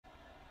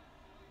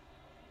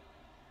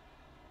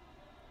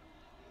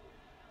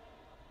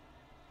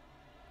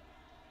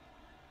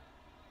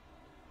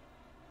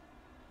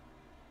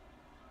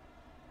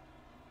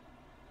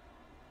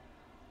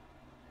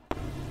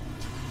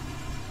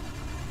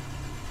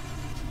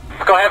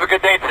Go have a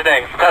good day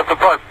today. Have some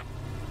fun.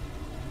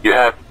 You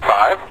have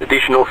 5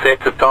 additional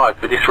sets of tyres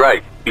for this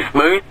race. Be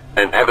smooth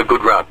and have a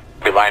good run.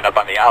 We line up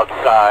on the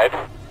outside.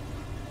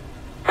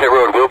 The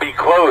road will be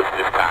closed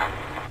this time.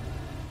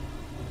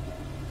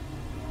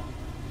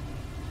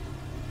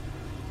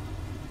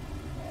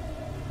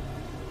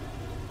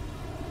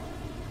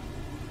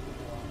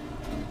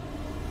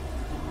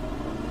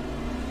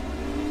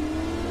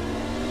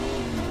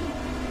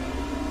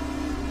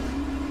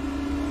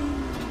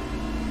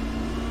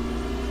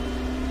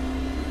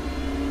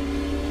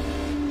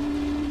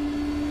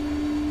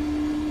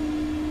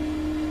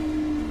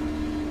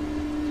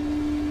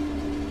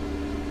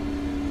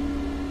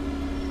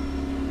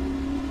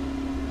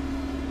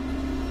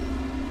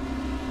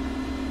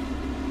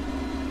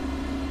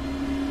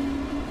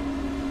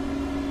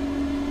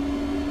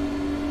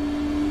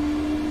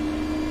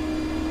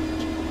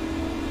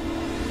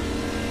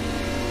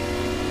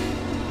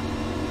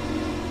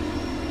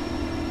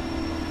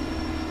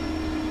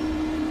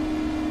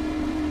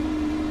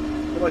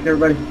 Good luck,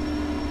 everybody.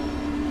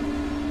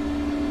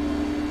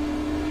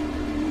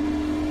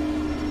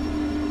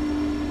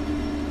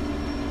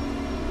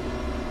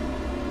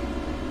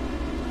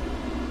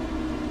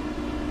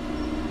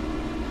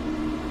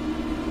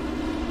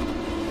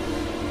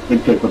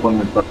 Big pick up on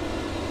this stuff.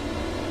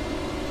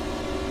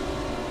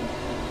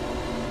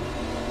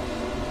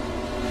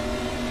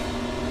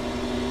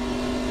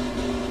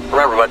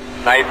 Remember, but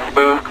nice,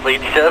 smooth,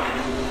 clean shifts.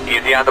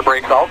 Easy on the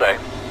brakes all day.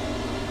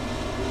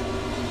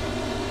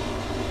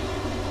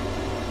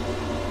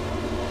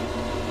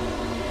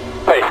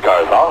 Pace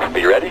car's off.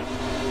 Be ready.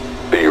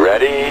 Be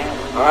ready.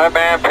 All right,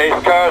 man.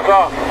 Pace car's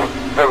off.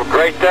 Have a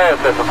great day.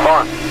 Let's have some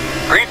fun.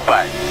 Green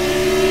flag.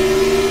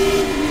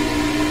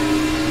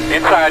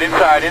 Inside,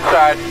 inside,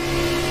 inside.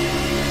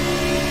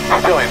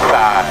 Still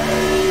inside.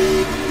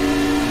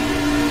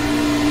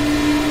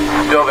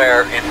 Still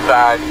there.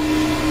 Inside.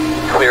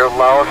 Clear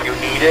low if you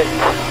need it.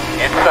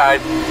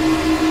 Inside.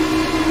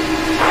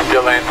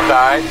 Still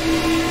inside.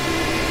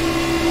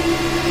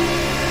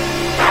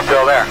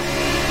 Still there.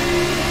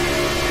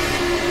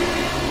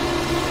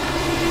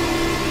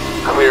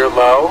 Clear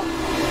low.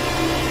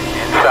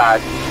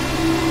 Inside.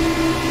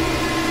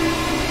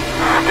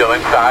 Still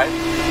inside.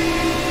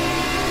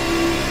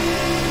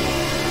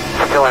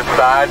 Still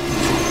inside.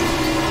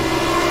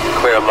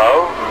 Clear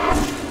low.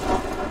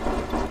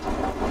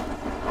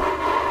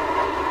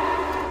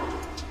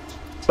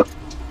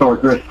 Sorry,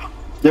 Chris.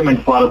 Get my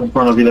spot up in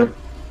front of you there.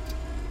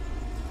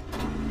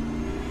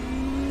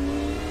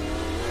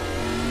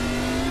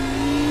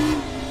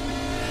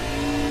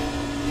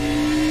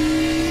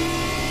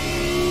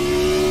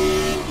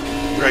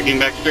 Dragging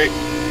back straight.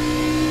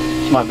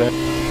 It's my bad.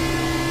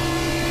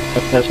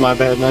 That's my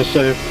bad. Nice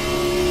save.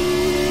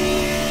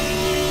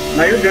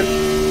 No, you're good.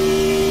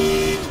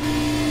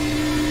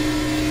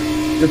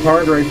 Just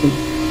hard racing.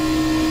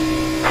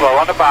 Slow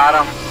on the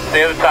bottom.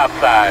 Stay on the top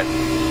side.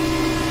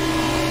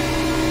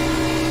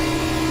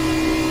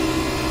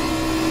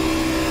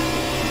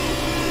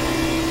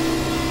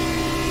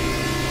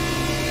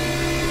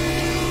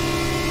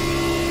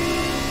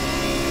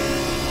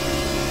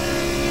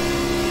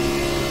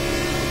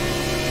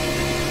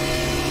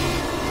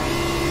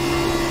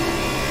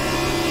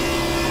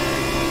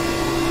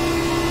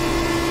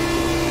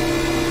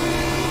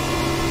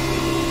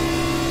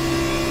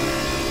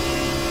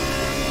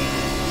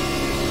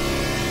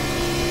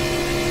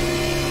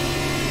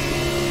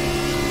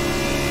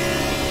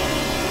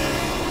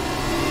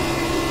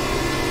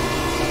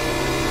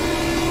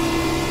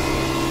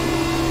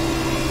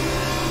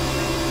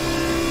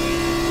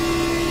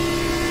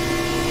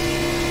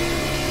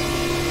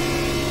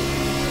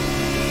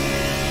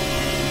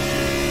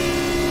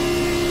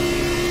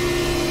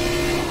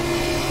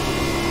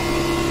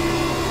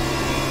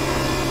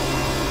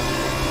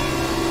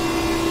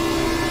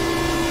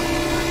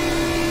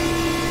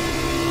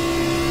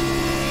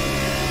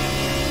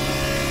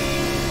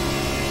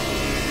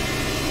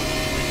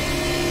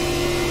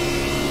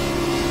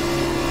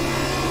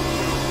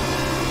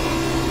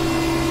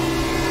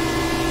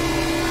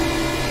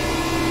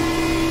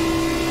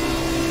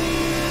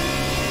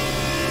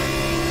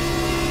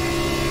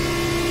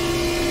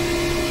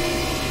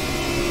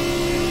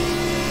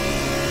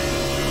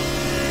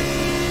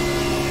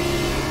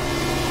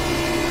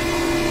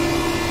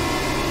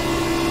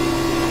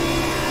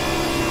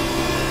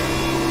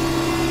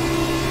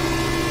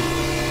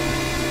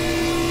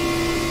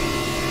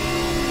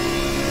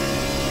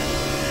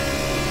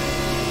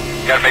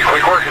 Gotta make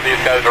quick work of these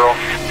guys, Earl.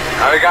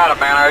 I already got them,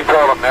 man. I already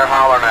told them. They're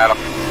hollering at them.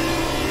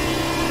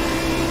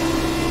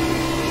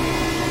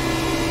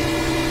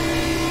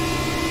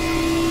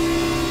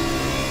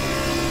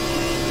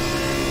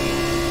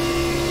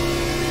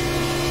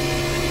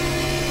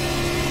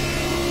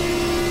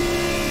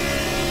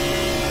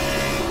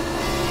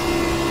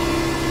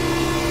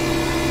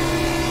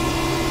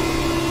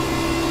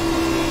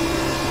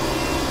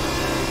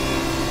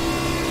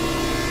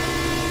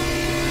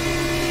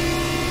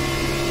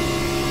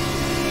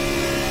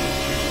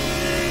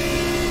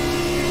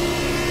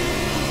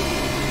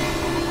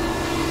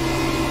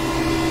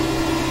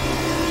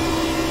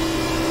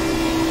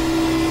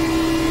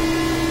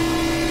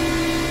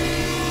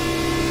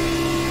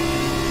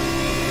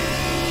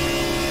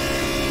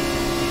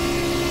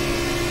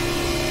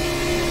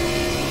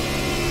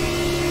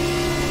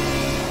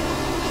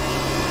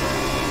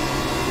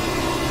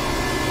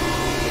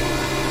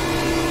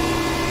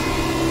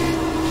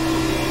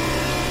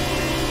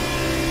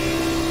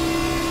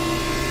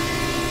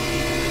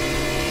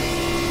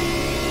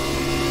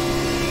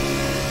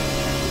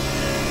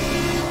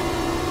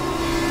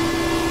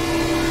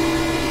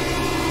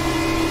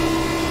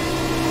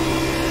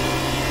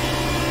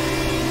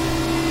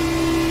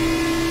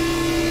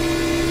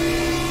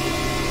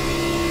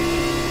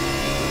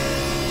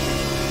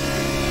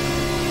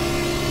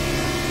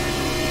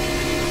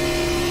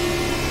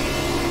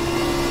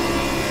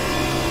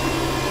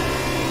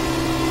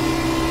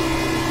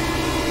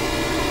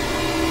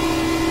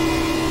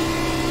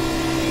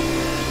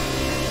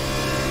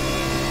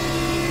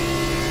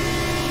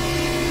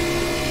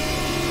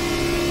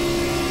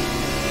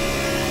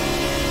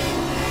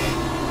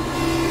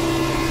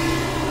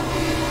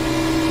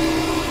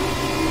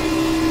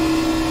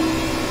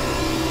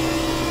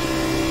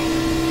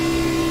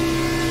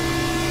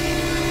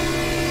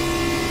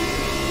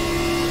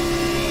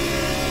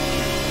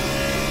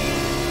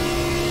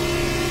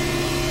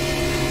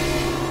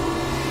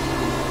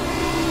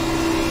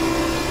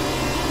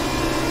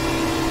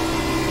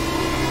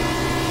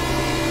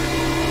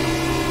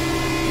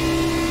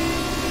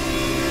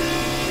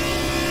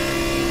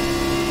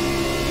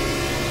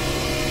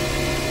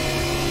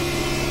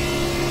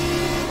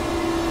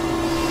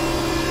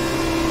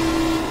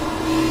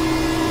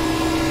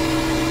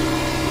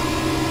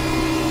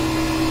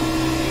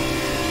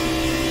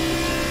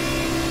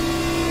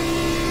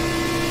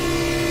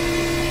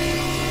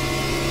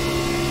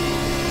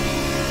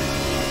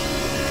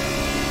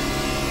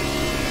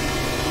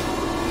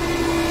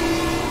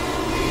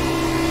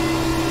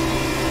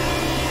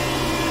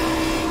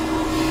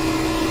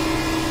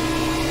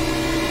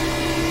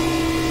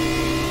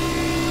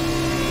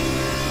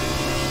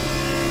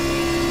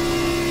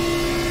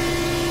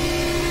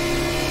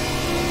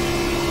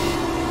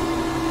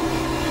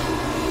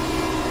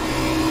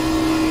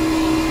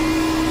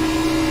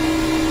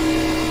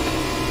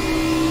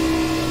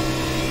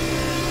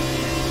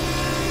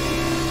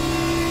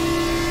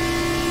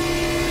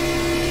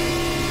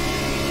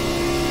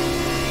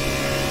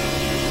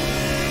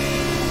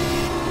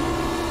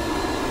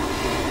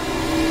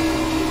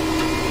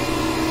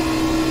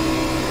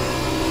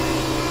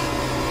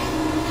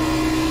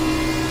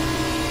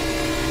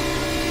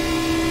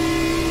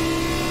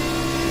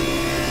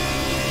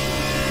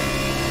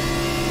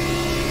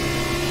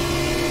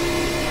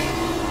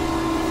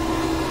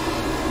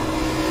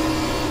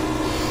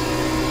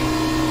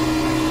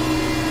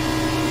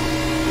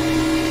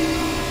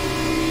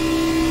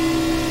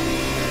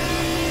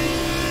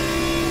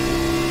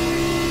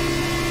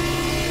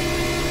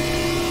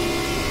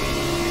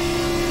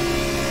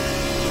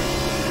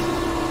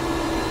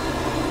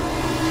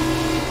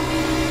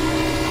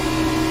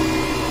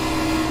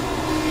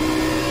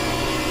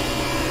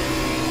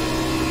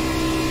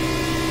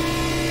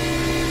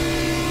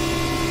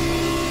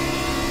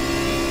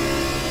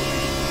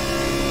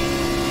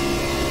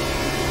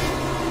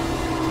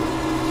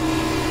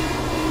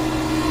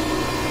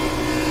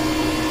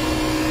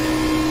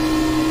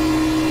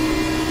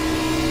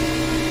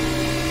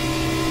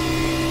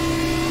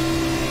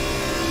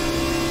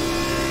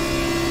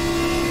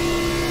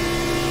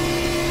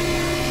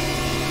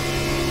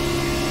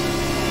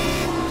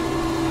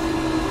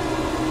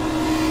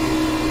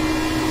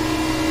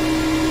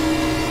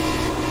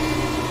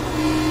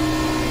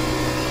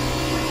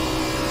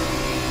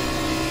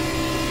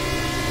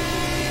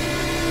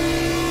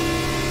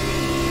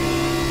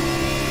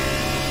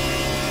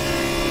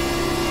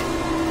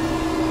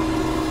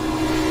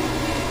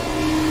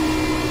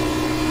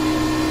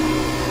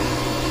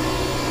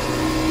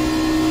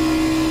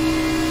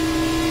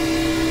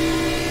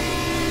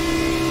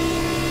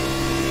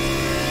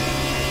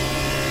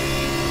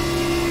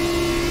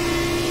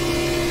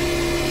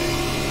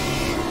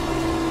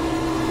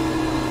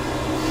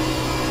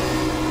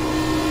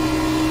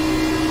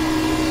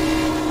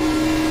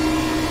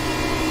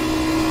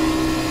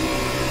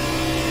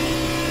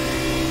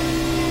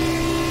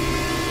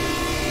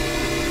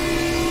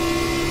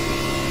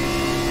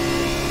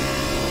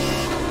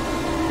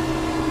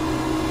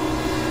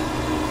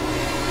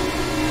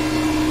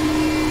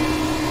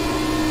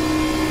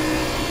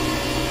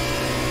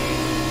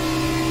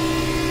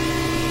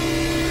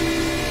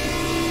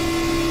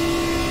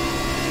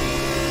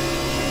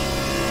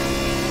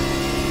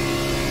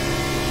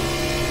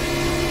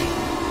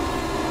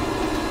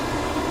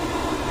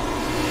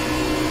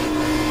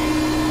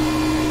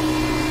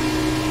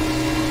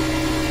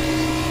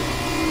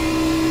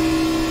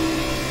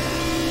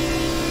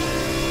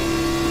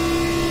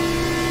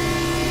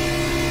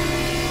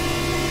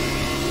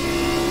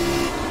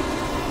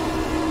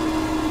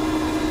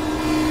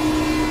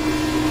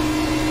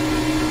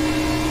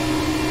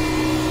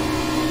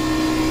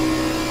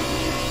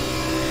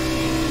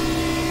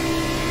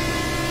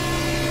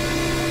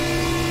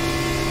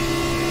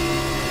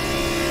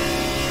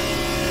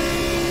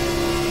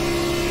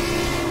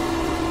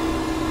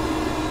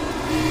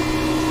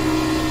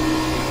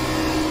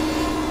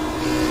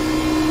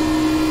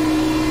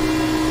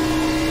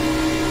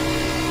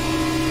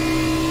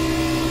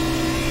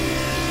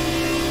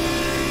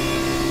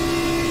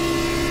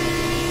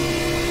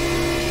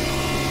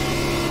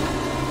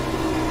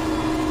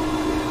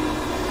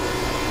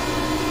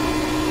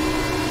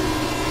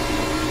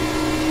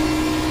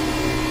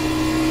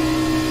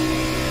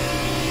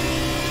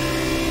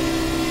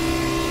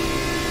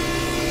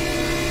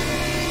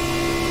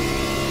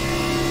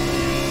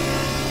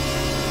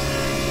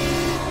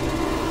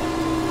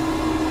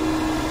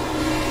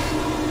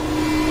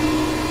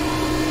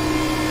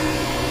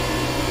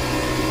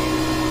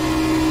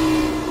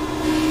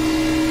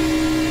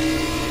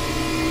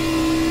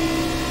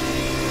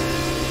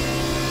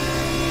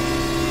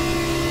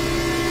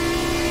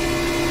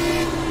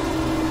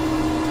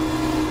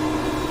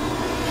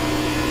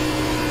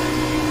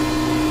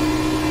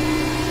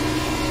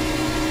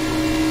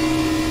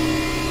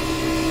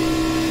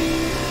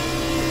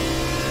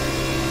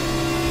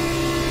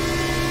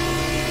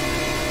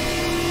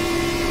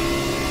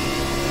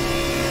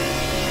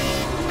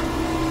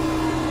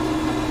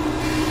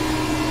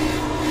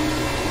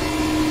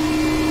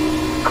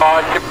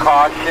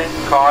 caution,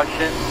 caution,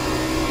 caution.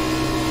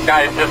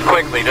 Guys, just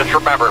quickly, just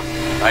remember,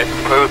 nice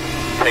and smooth,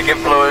 take in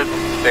fluids,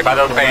 stay by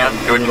those fans,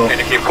 do what you can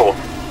to keep cool.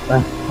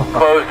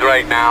 Closed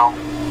right now.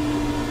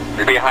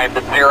 You're behind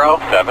the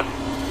 07.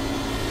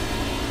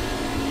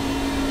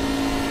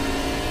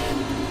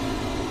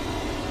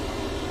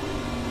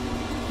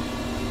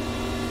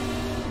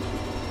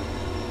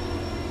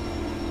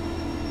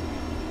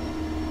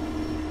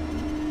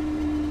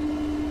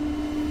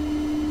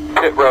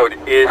 Pit road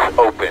is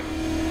open.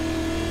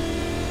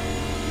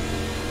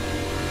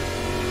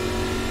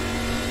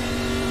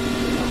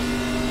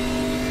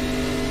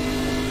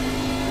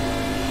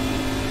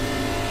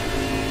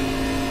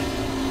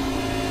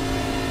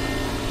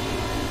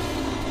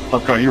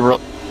 Okay, you real.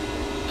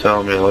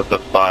 Telling me to let the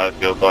 5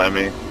 go by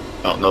me.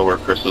 I don't know where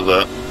Chris is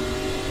at.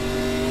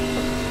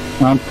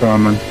 I'm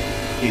coming.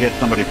 He hit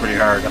somebody pretty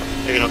hard.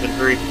 Taking up in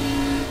 3.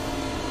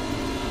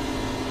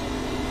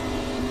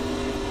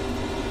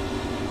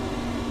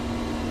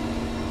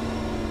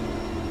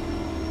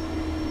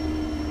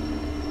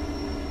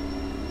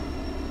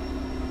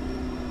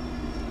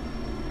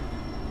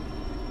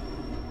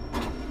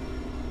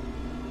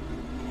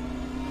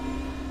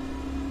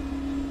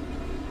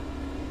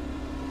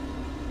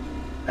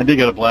 I did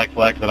get a black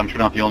flag, but I'm sure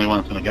not the only one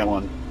that's going to get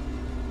one.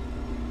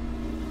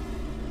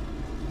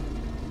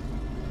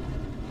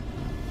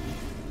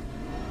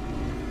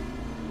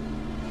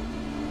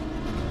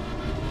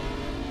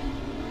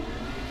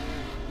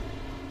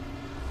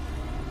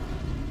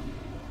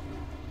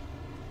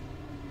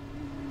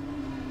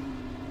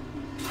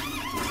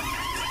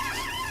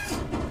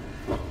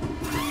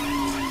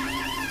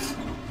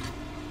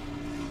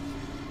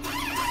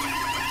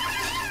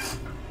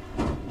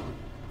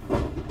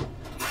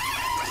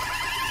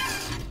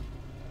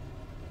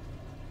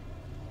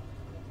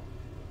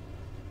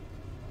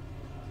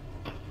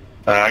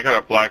 I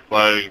got a black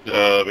flag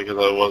because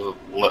I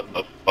wasn't letting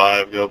the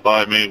 5 go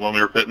by me when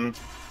we were pitting.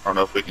 I don't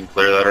know if we can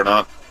clear that or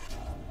not.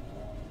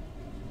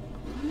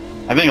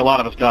 I think a lot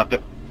of us got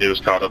it. He was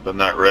caught up in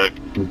that wreck.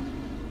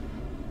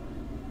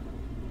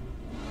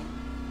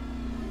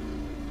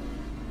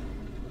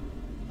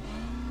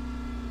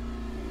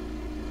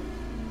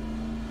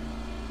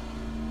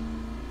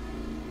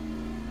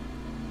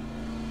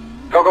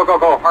 Go, go, go,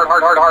 go. Hard,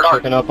 hard, hard, hard,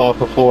 hard. Checking up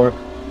off of 4.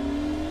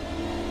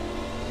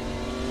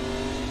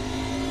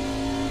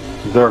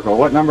 Zirkle,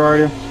 what number are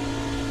you?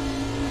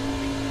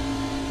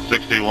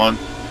 61.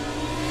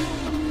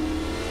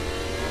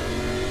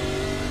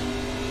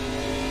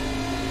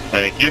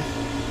 Thank you.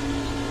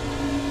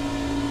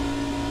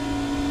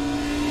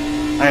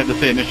 I had the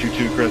same issue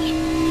too, Chris.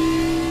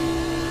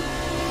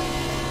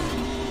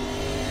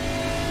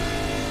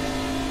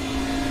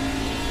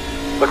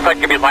 Looks like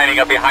you'll be lining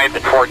up behind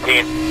the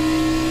 14.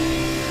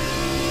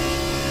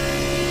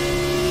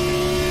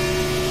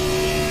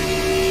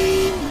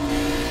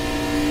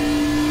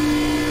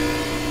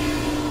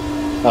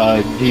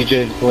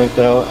 DJ's blinked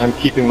out. I'm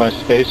keeping my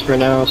space for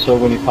now, so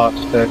when he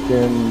pops back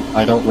in,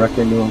 I don't wreck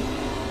into him.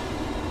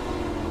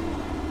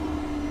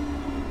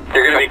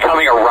 You're going to be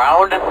coming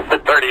around the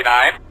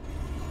 39.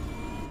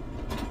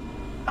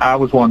 I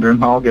was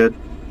wondering, all good.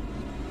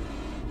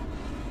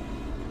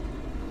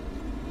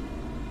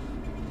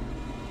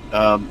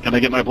 Can I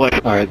get my blade?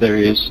 Alright, there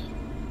he is.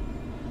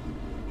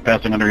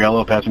 Passing under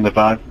yellow, passing the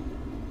 5.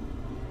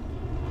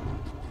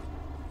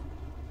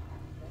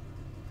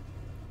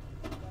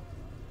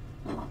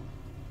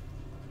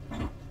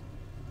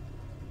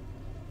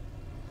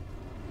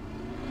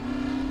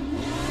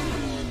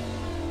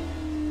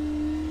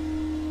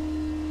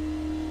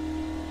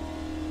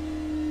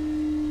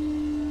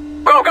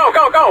 Go, go,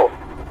 go, go!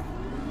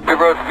 Pit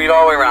road speed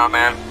all the way around,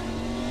 man.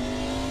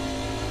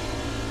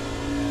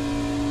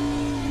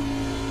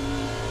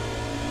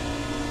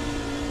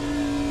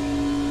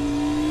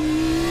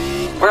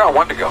 We're on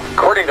 1 to go.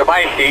 According to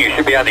my sheet, you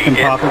should be on the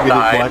inside.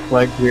 Black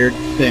flag cleared.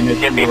 Same as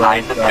Get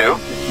behind the 2.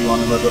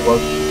 61 was it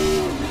was.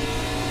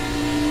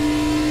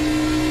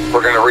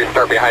 We're going to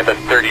restart behind the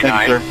 39.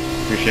 Thank you, sir.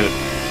 Appreciate it.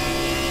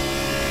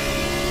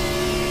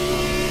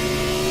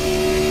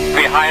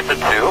 Behind the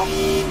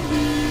 2.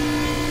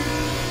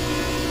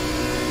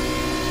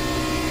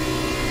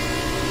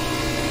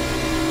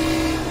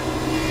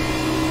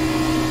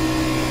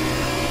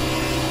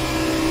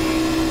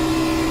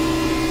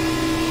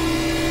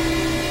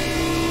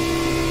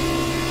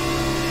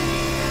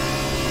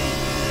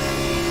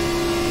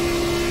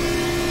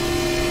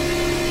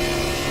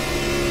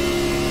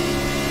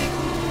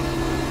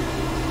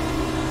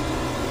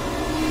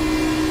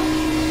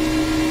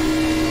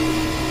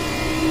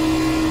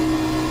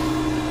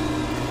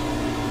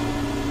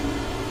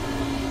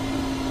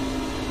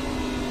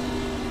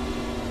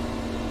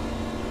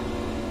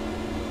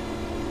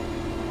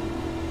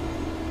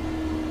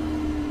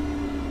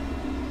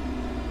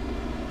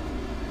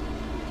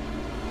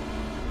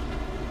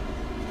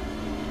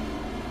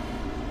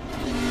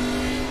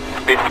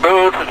 Be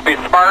smooth, just be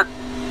smart.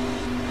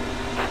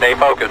 Stay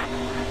focused.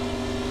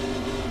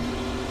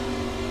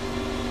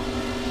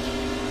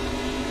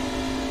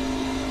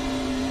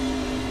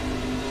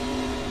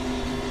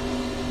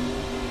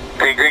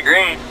 Green, green,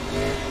 green.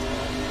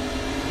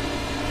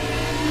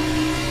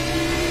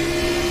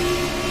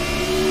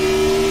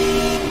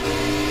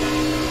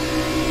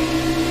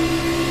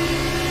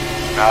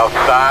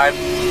 Outside.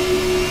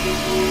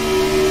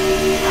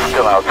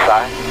 Still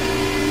outside.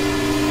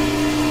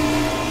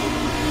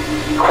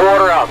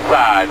 Quarter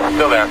outside.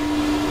 Still there.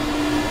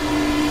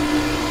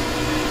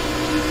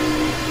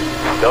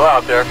 Still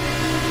out there.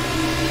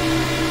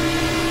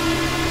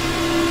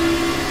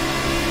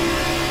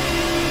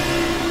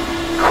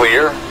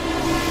 Clear.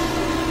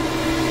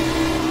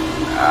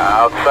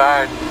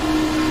 Outside.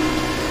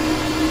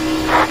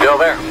 Still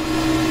there.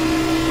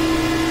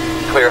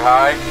 Clear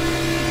high.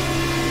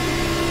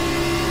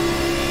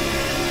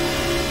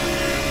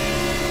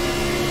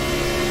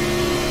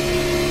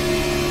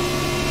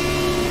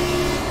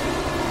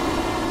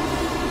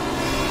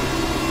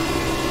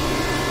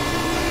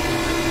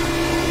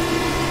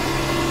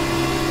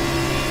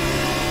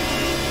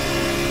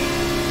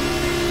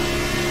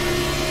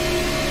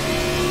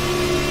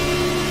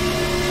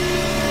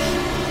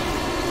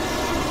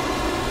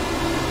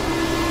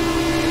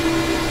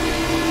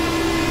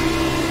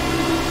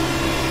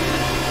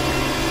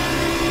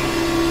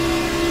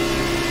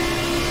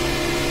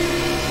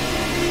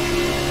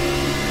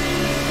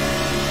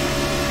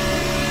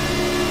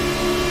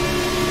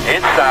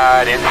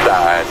 Inside,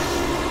 inside.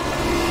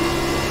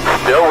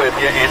 Still with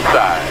you,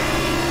 inside.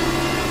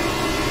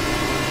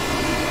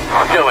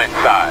 Still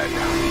inside.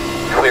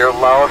 Clear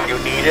low if you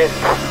need it.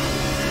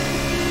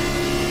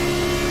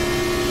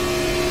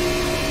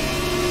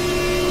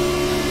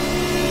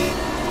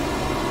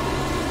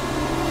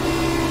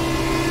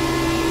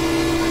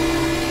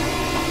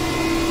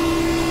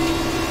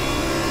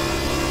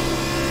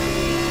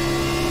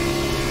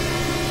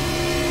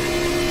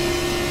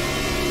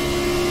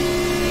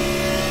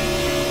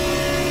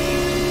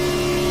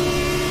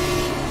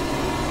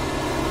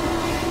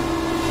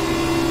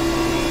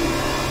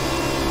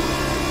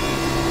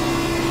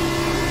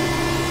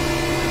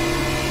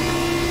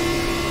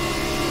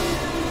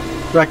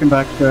 Second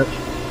backstretch.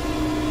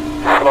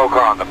 Slow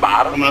car on the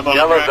bottom.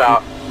 Yellow's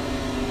out.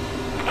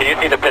 Can you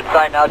see the pit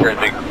sign now, or is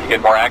it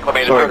get more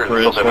acclimated? Sorry, or is it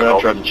Chris, still when I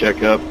difficult? tried to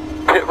check up.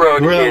 Pit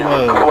road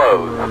is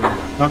closed.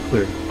 Not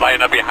clear.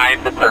 Line up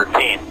behind the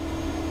 13.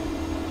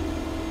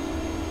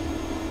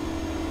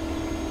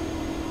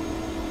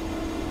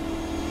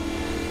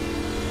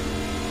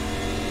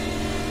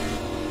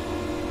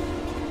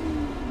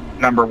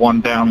 Number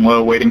 1 down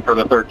low, waiting for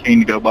the 13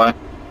 to go by.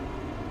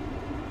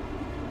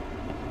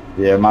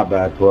 Yeah, my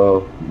bad,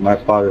 12. My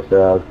spotter said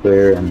I was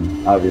clear,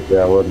 and obviously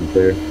I wasn't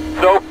clear. It's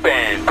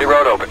open. The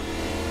road open.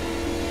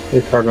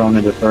 This car going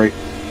into 3.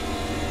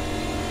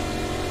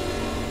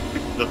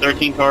 The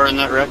 13 car in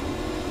that wreck?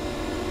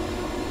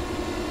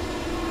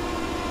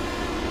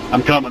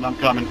 I'm coming.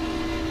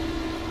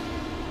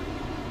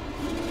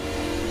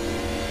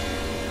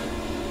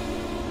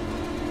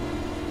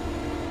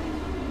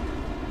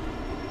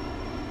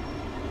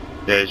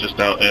 Yeah, he's just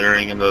now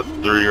entering in the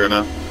 3 right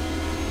now.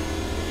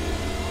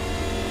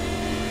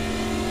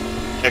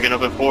 Checking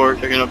up at 4.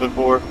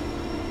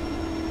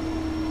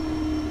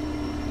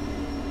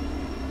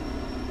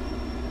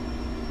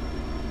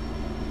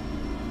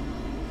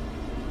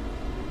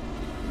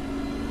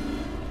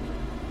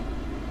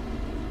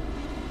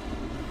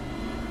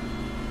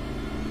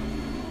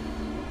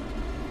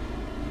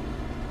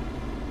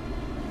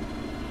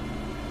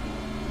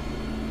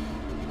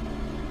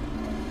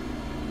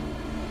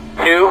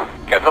 Two.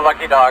 Get some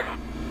lucky dogs.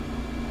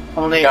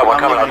 Got one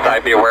coming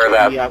outside. Be aware of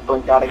that.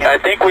 I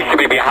think we should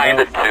be behind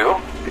the 2.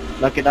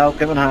 Lucky dog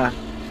coming high.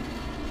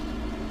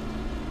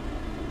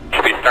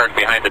 Should be starting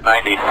behind the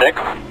 96.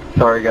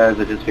 Sorry guys,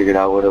 I just figured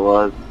out what it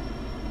was.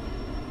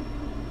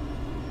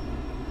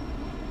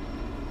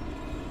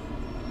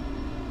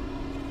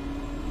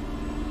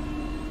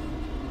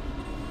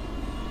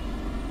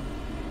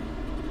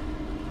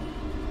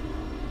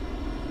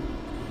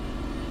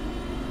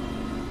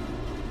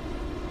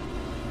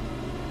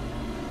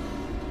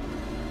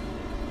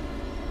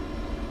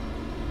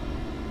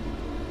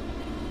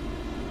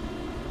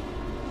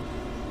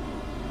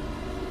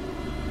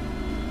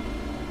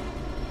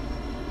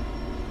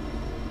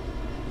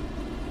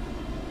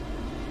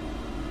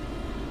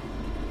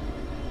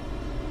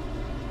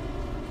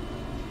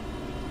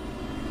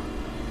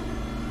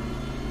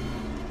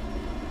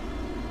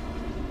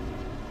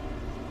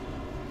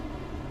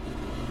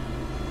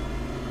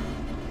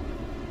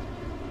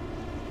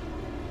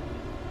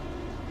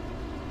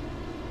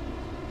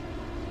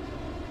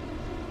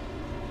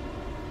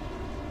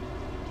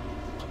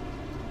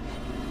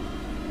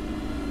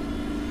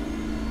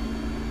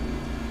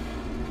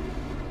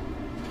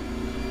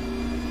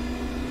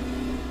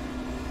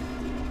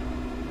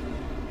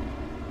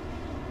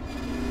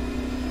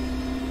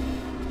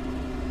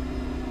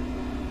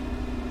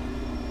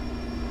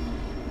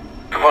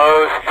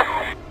 Closed.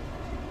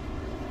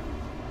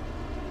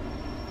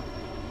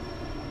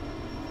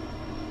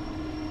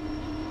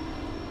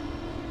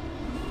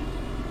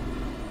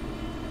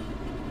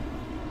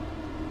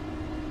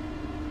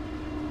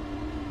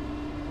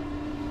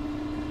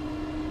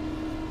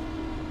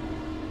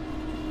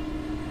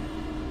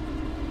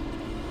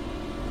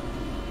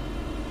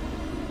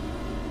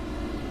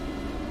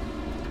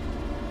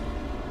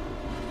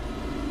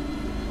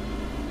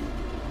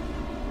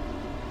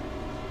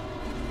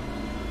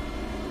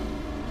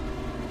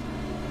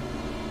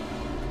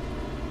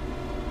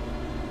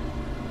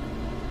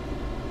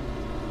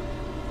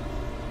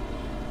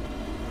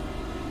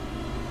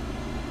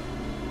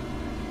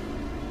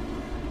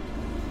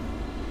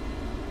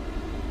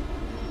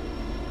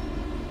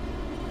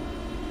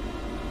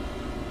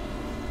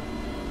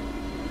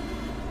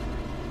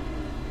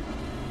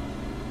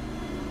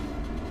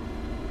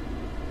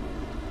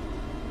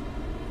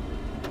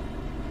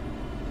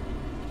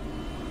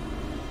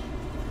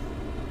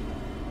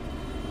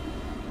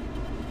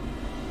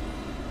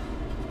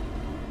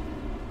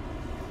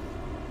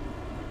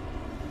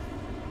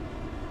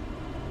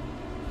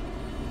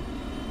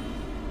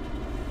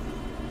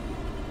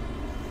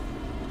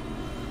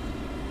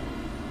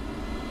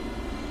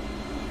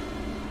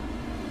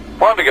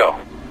 One to go.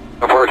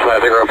 Unfortunately, I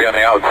think we'll be on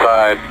the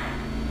outside.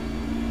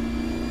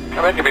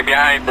 Come in, to be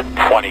behind the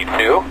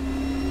 22.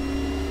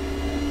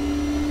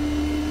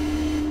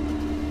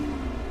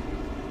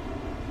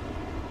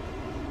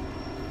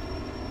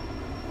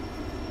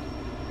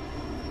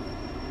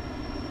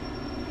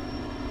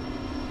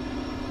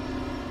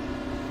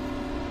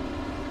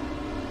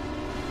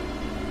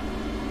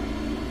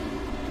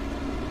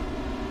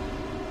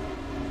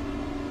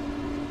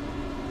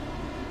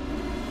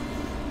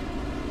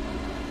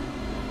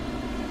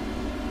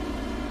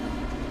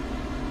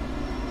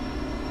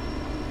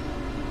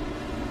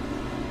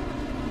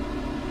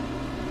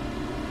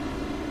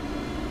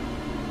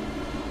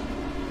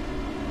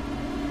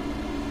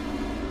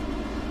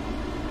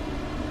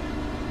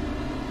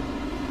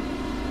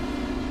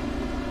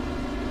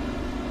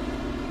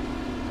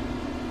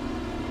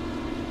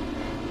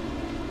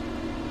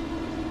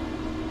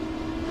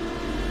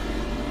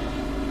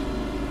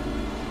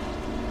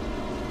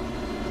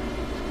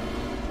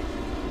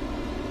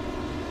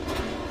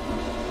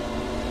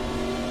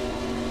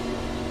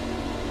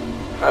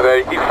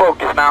 Alright, keep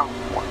focused now.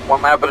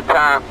 One lap at a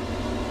time.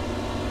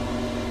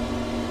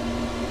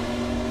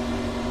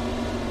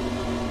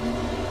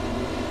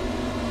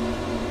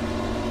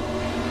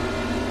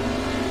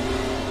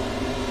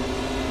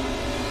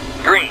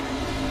 Green.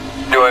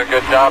 Doing a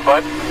good job,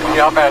 bud. See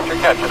how fast you're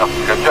catching them.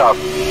 Good job.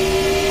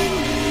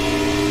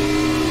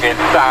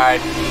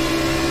 Inside.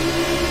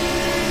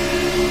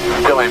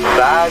 Still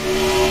inside.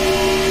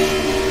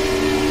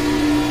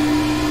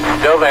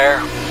 Still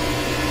there.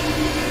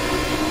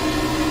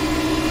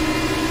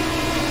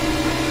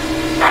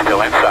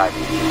 Still inside.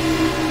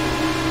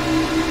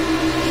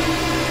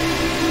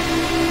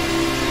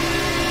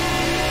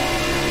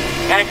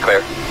 And clear.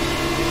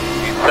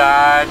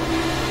 Inside.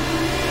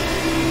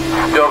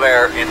 Still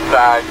there.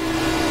 Inside.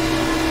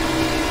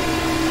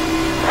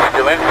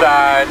 Still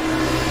inside.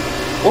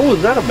 What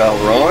was that about,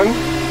 Ron?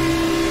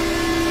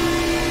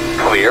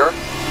 Clear.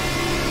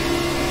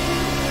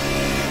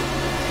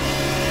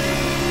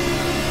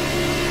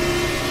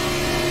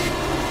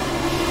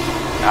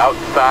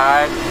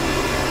 Outside.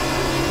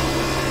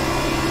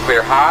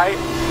 Clear high.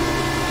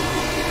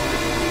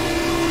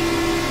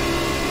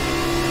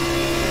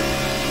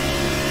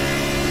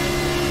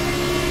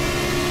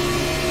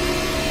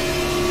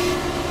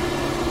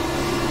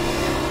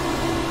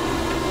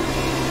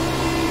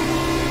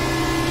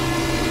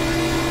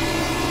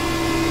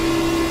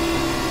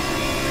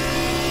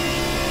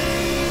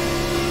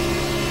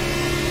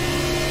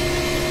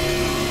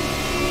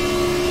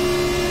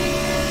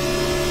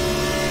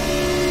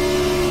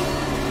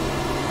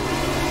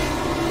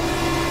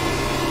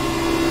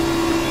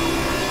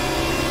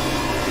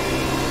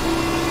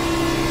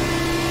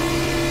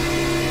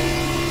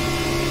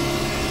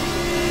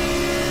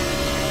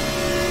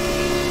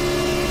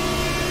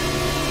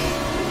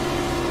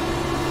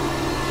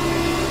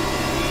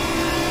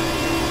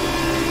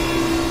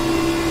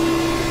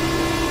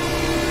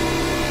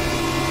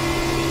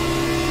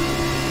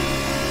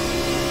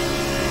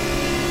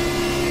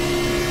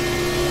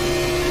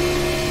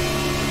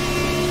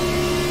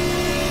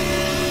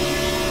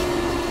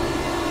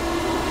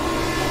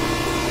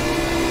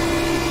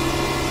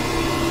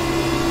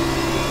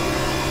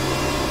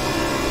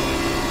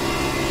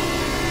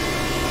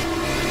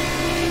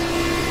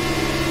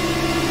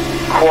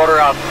 Quarter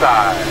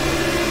outside.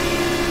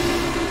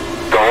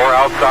 Door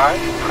outside.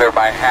 Clear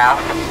by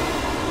half.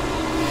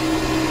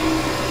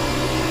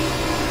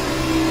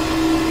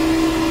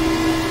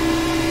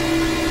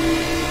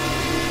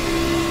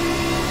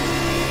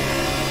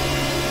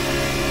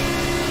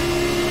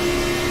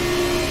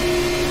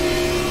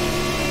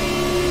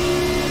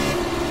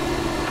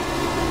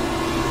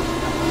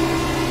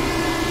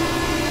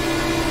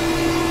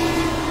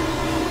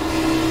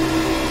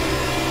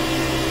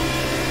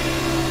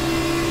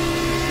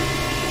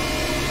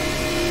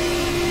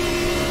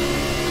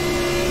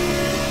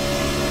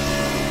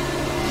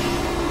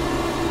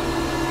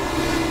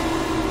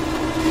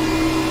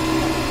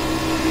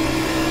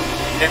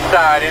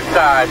 Inside,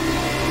 inside.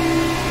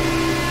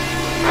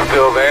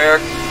 Still there.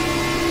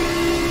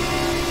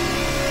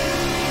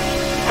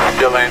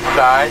 Still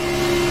inside.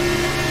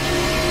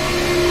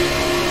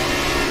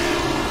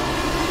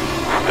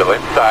 Still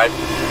inside.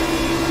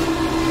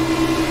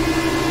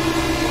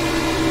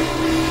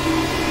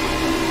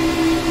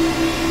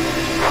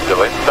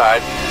 Still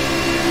inside.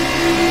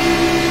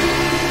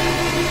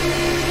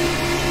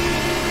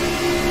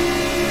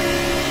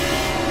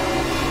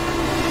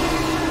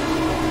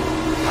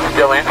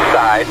 Still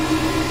inside.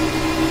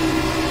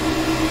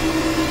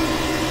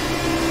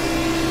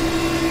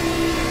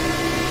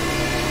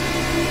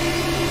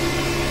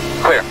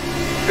 Clear.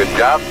 Good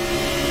job.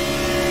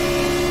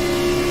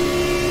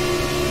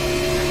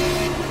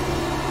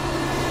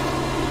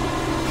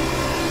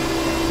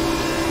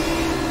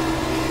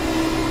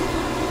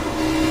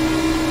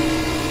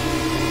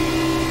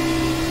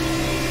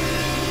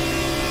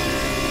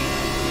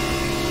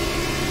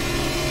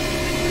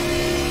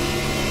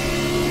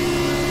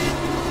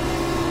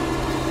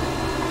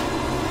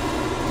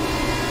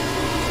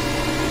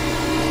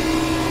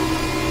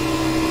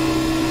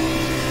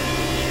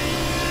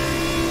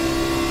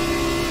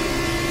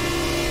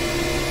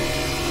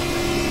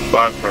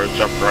 5 started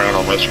jumping around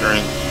on my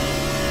screen.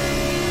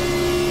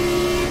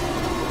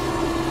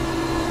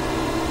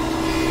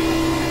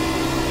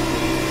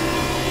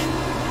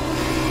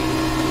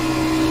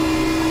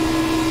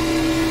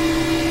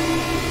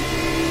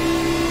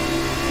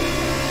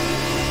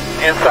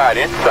 Inside,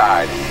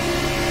 inside.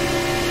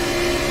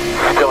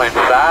 Still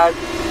inside.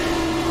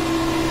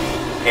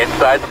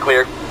 Inside's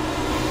clear.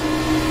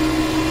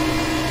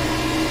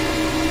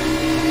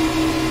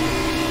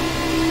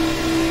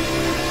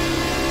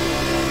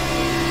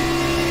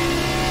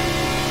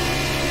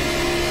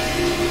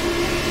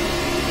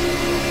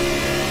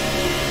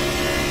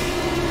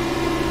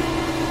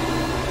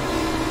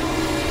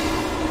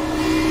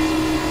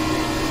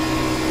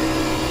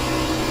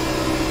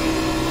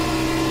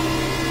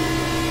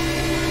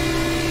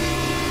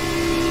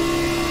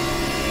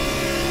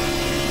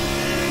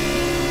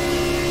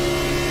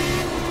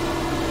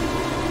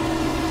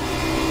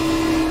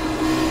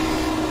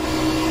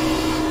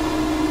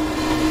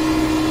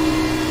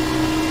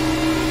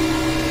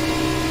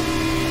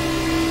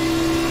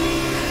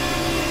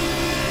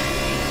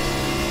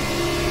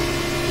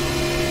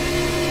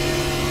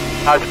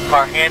 How's the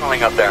car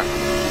handling up there?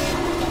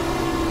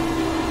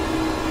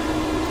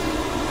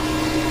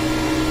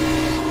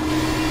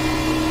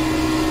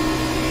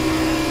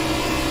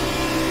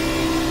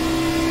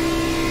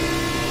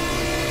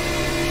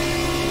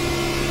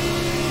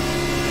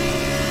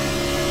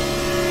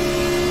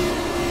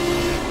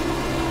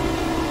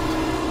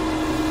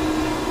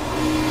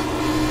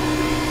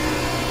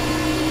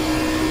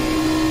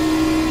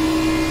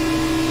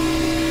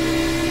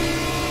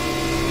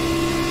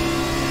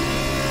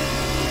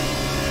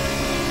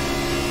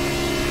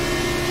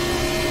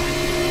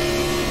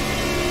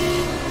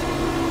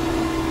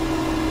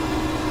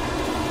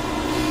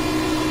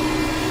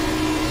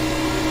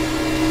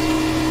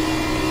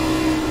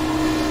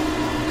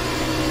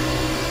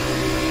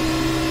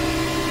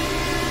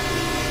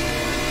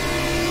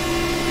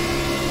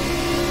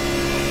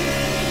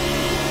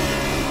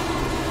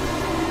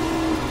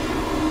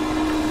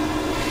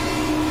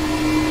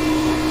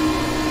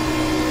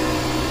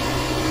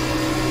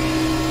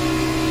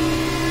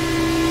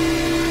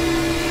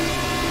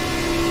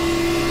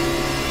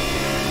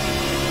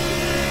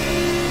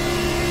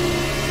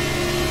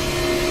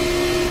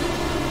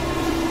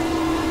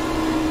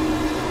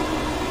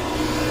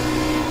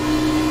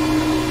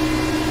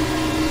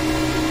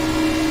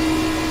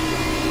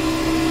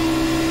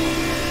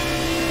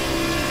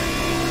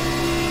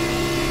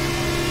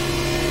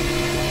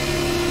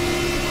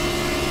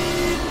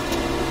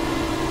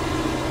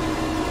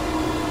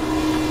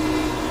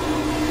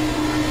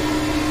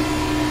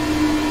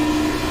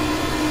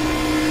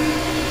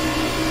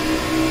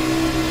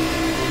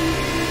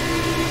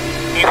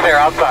 There,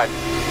 outside.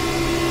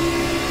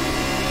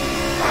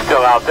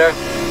 Still out there.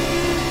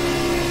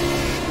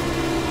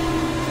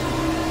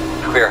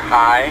 Clear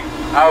high,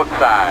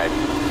 outside.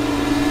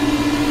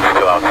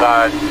 Still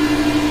outside.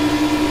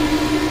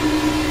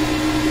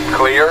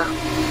 Clear.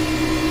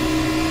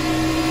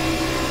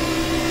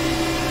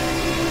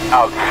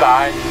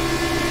 Outside.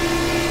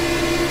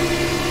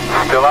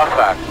 Still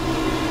outside.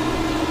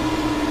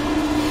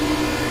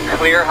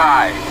 Clear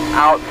high,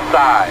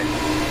 outside.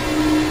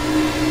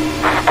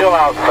 Still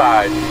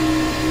outside.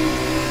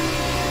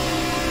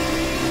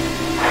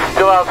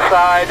 Still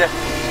outside.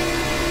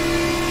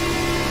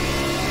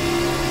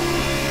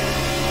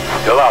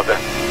 Still out there.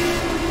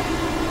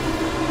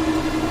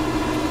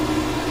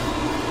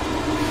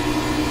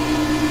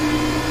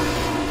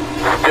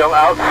 Still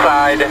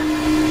outside.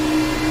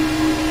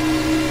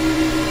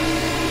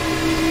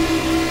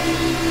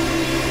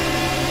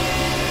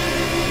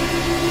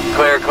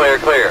 Clear, clear,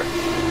 clear.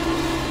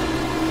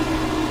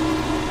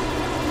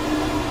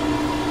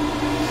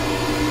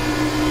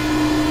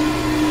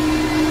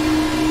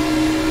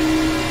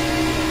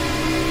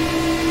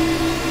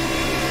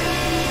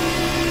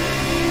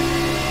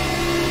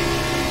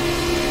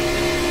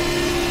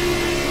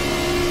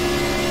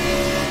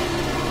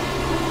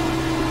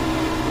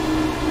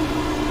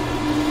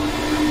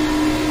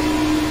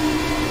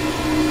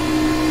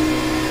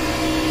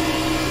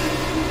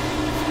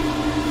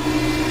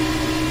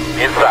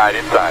 Inside,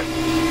 inside.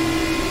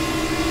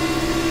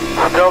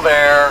 Still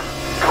there.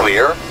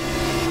 Clear.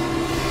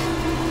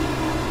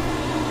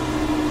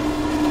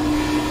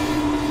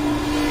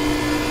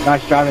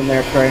 Nice driving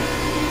there, Trey.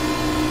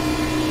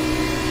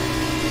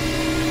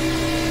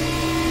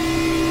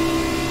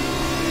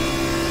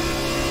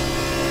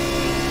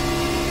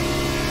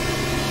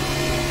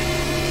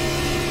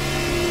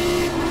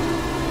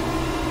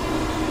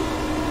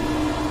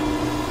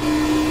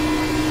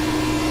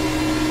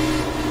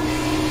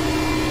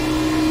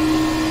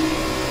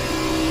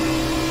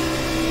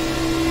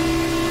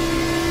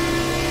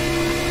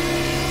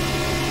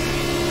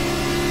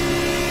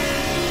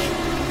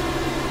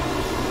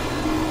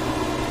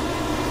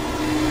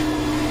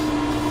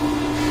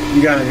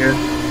 You got it here.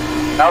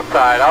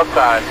 Outside,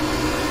 outside.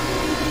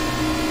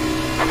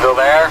 Still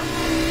there?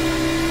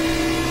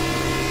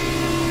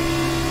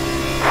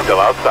 Still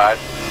outside.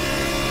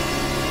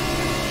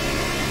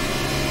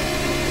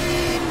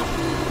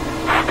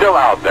 Still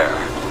out there.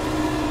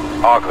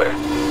 All clear.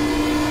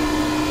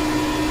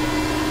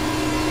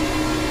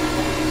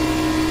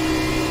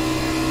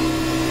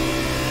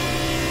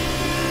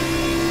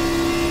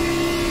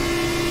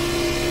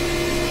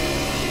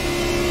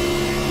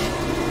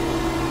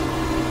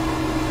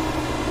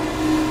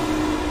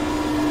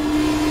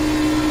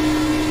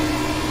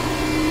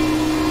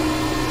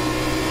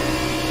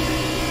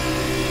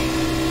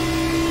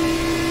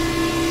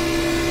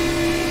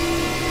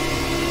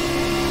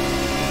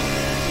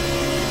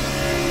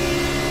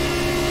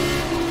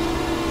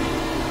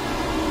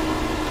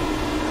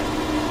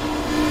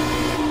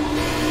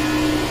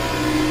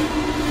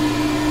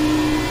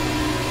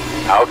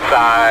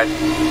 Outside.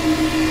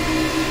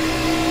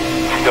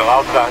 Still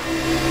outside.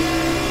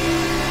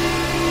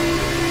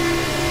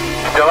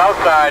 Still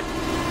outside.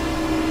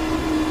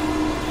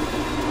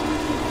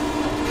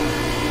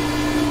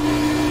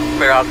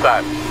 Clear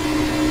outside.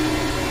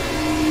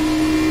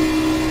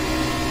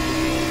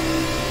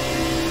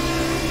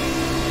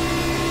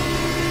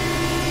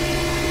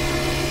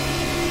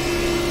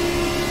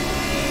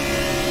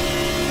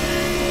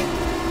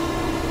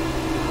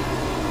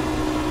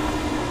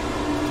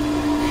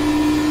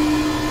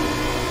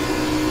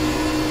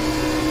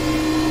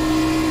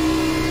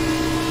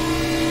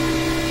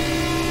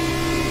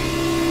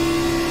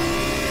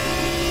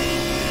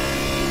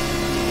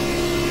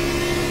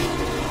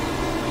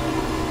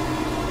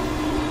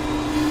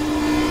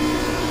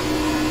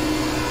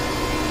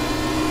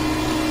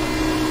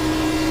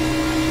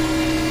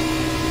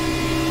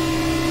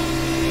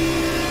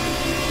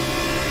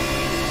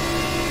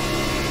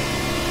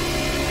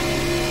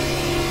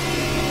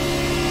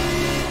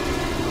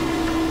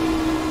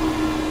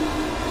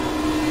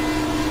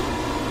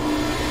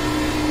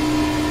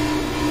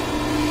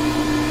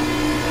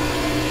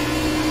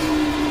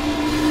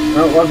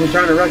 No, it wasn't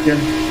trying to wreck you.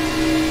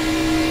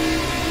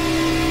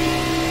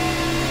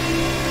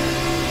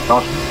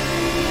 Caution.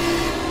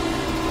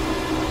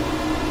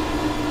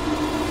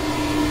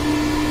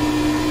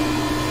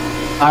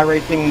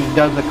 iRacing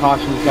does the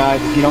cautions,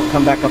 guys. If you don't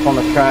come back up on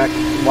the track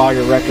while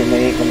you're wrecking,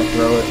 they ain't gonna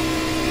throw it.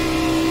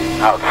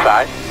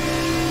 Outside.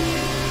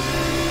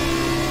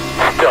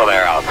 Still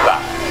there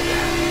outside.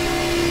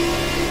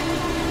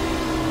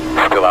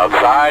 Still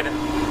outside.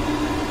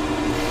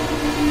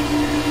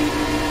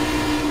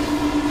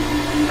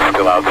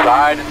 Still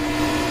outside.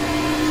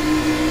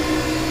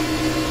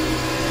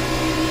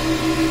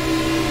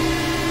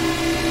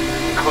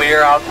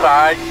 Clear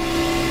outside.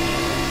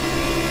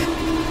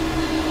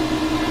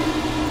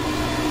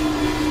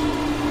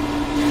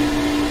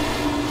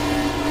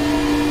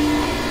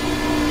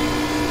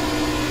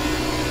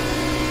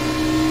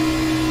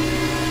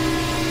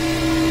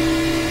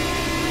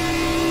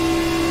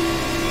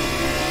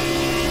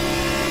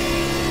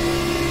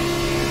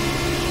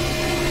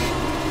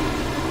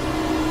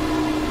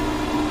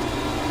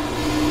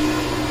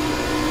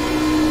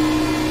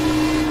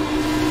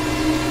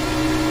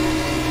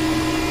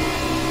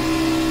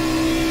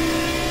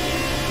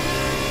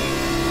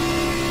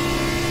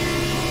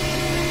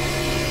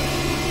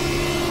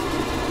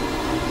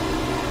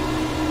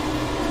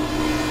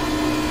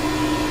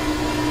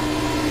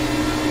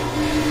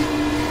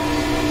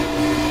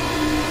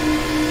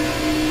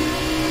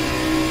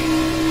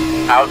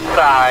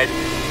 Outside.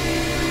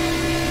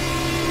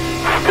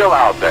 Still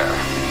out there.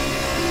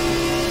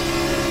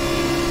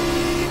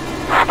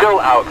 Still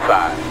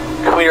outside.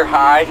 Clear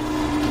high.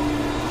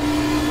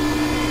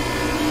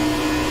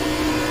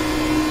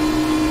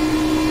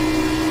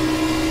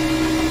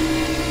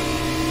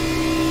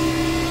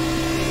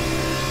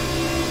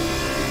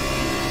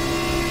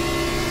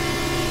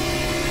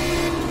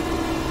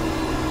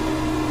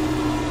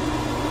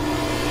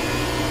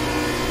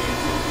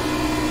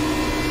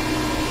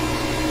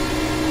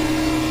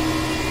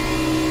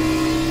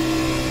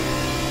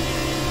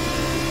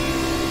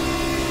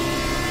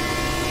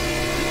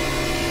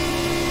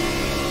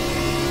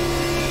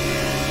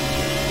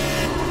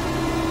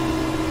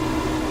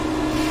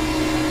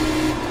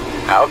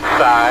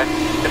 Outside.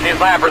 Get these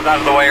lappers out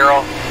of the way,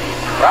 Earl.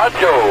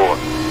 Roger.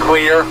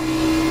 Clear.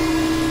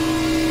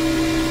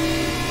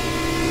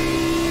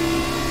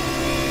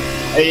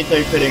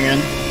 83 fitting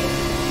in.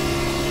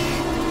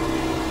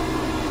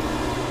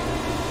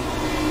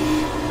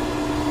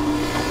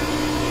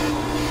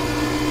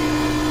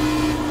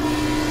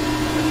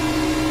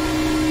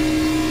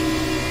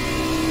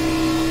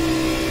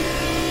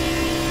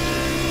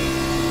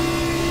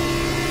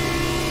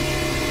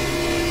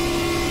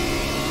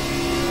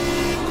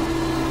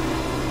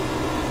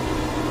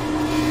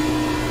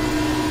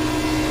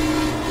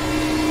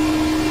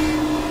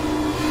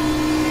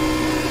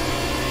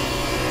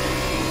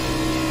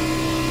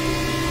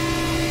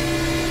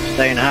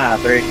 Staying high,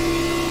 3.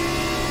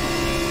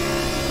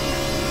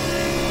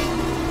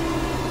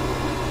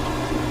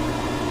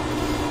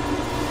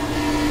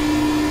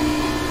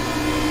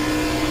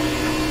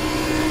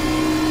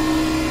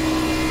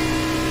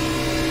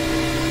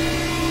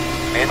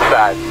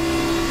 Inside.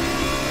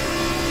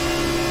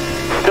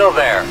 Still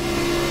there.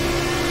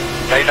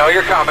 They know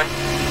you're coming.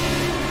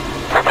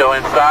 Still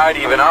inside,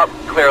 even up,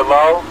 clear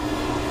low.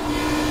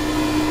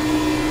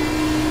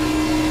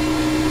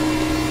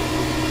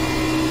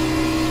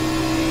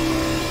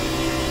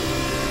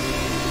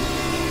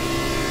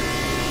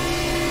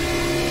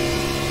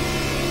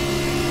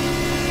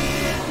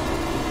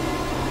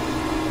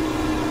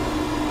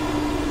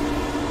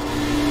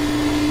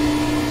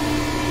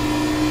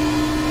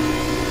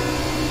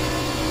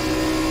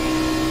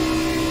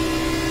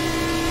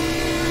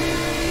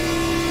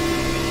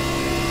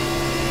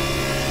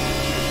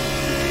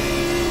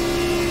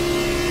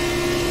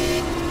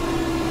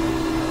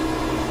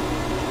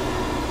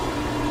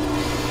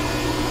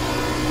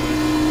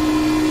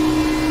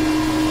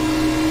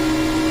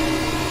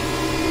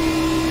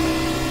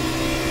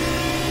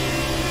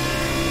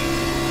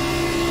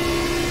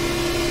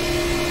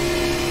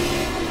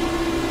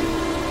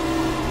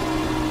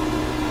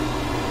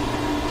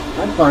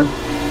 That's fine.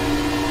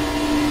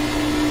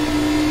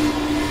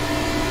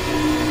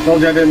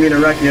 Told you I didn't mean to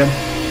wreck you.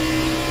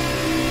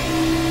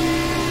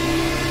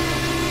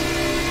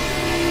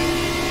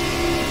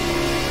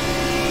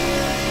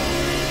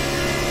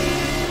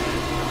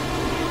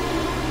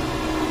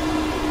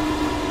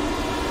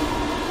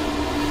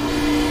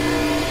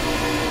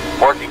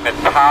 Working the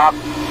top.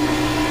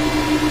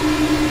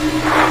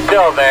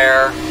 Still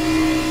there.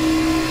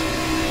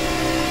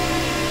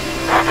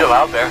 Still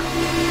out there.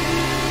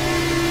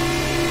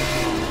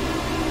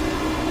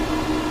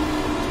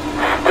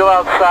 Still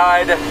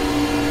outside.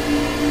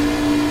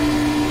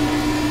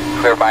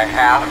 Clear by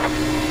half.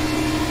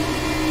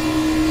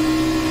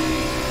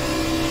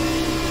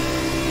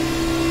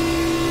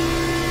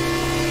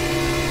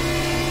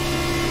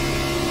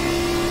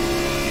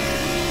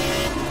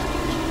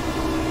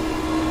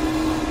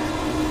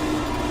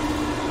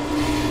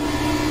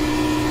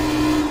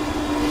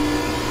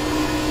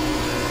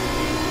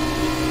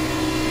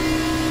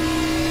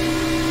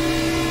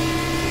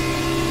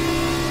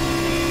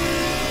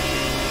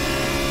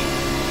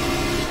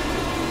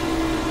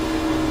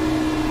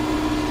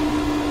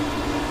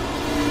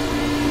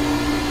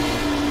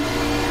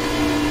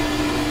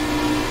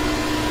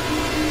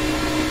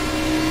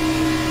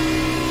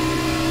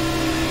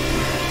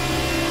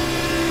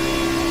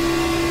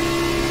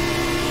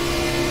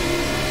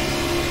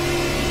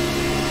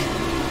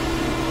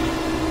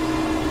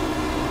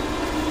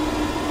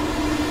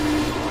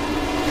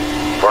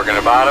 Working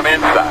the bottom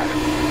inside.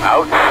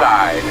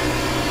 Outside.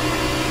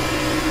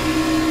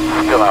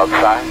 Still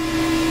outside.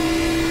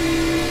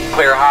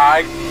 Clear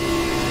high.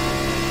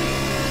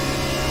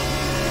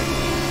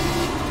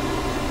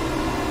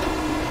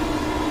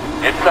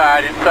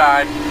 Inside,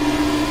 inside.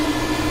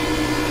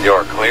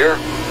 You're clear.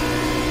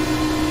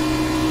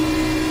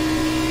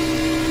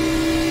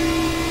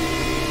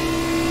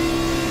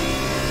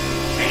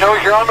 He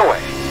knows you're on the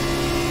way.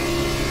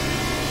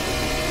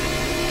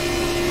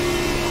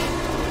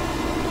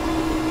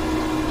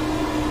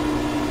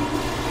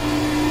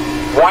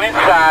 One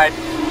inside,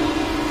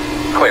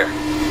 clear.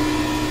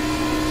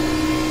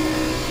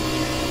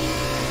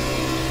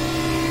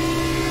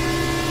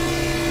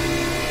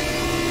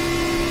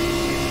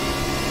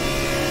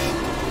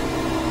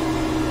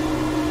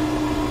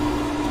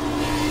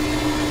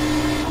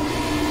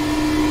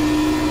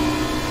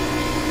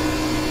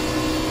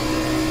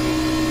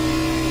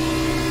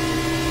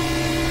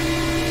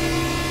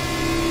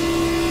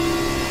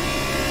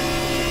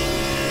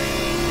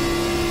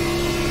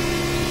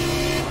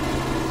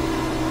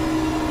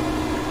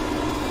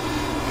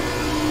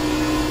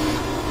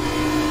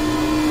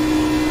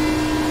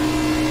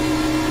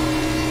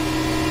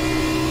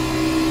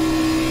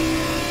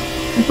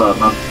 Inside,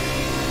 man.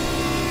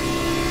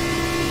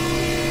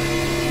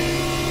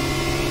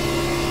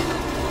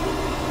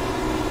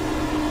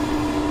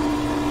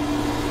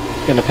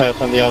 Gonna pass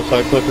on the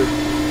outside clipper.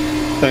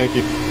 Thank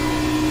you.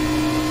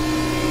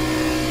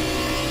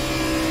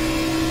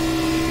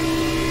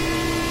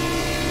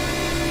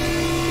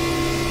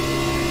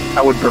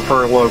 I would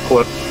prefer a low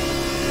clip.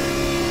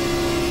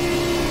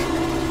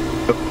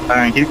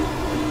 Thank you.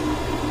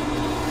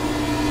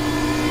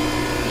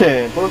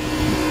 10.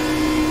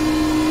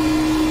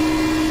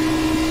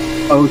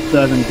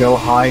 07, go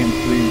high and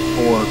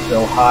 3-4.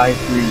 Go high,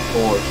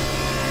 3-4.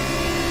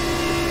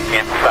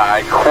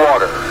 Inside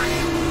quarter.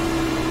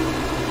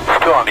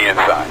 Still on the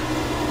inside.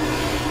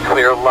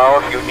 Clear low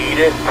if you need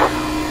it.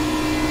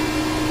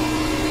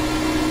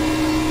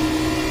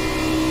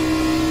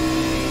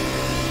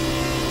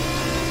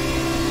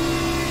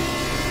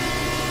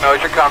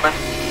 Knows you're coming.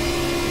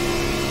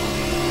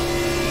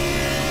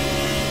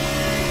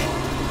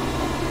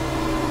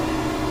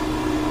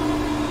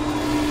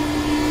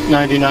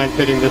 '99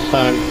 fitting this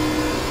time.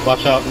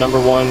 Watch out number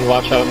 1,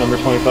 watch out number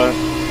 25.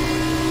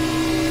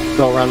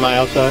 Go around my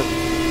outside.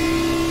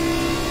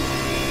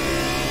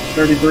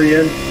 33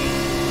 in.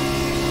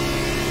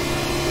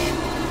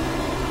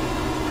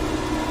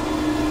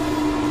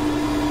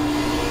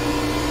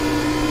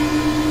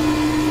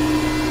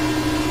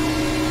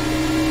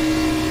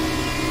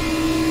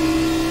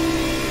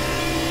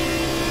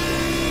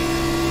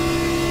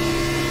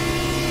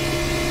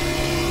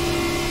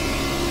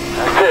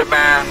 That's it,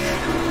 man.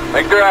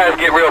 Make their eyes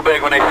get real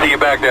big when they see you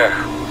back there.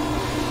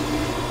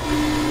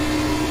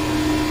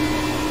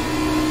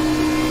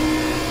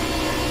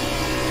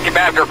 Keep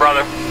after it,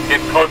 brother.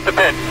 Get close to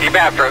pit. Keep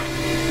after it.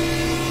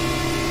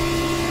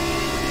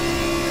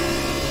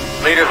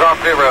 Leaders off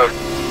pit road.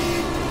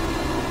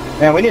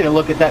 Man, we need to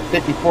look at that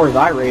 54's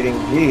iRating.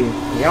 Geez,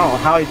 I don't know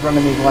how he's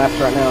running these laps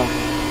right now.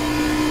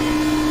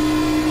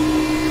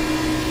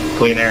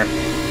 Clean air.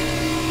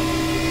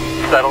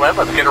 Settle in.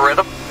 Let's get a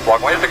rhythm.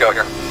 Long ways to go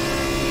here.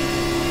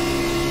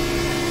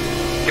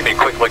 Give me a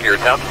quick look at your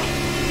temps.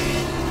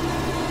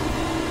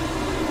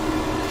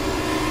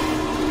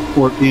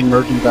 14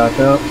 merging back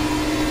up.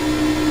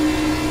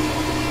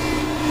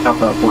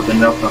 Alpha,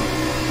 14 Alpha.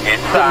 Pitting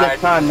Inside.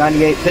 this time,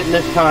 98, pitting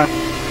this time.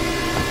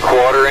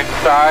 Quarter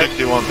inside.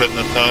 61 pitting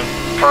this time.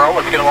 Pearl,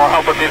 let's get a little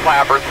help with these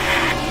lappers.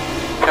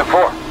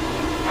 10-4.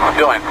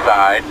 Still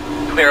inside.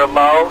 clear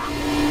low.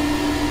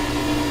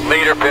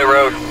 Leader pit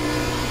road.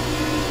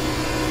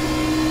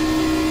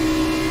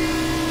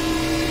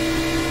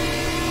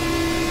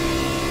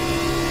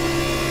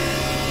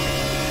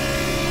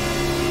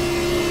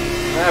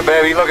 Yeah,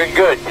 baby, looking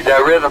good. Get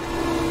that rhythm.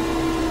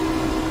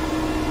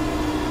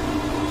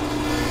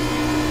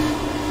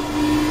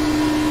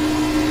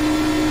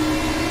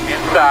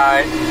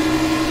 Inside.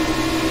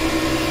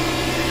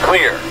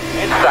 Clear.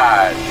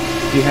 Inside.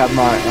 You have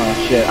my,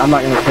 shit, I'm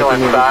not gonna take Still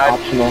any of this inside.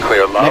 optional.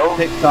 Clear low. Next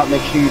pit stop,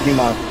 make sure you do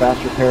my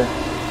fast repair.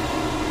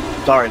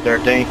 Sorry,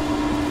 13.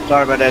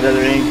 Sorry about that,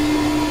 other team.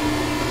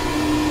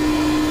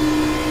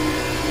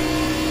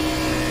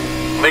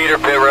 Leader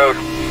pit road.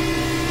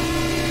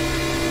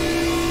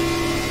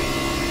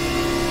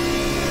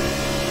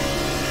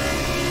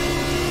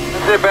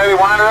 That's it, baby.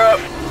 Wind her up.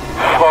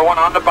 Slow one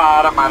on the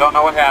bottom. I don't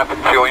know what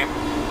happened to him.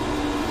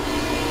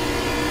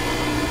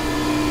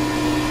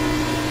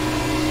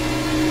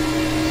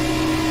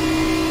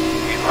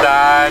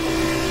 Inside.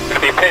 Gonna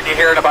be pitting you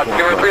here in about 2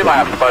 or 3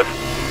 laps, but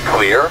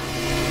clear.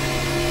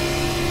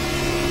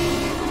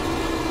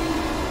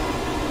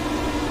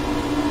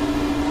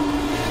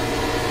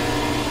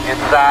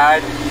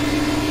 Inside.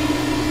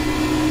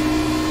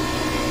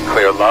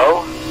 Clear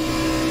low.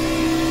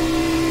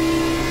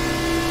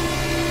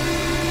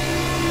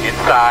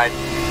 Inside.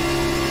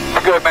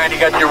 It's good, man. You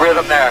got your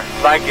rhythm there.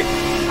 Like it.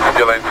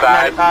 Still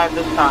inside. 95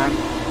 this time.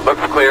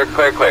 Looks clear,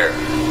 clear, clear.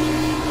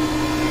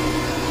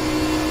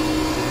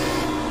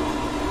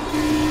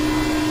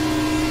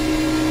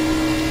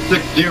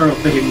 Zero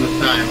fitting this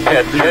time.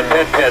 Pit, pit,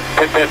 pit, pit,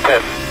 pit, pit,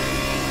 pit.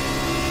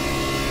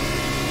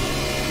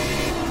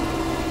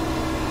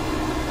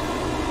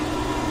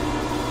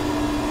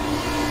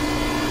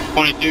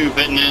 .22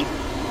 fitting in.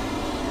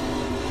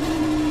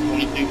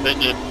 22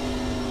 fitting in.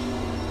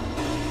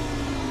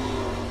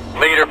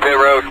 Leader pit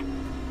road.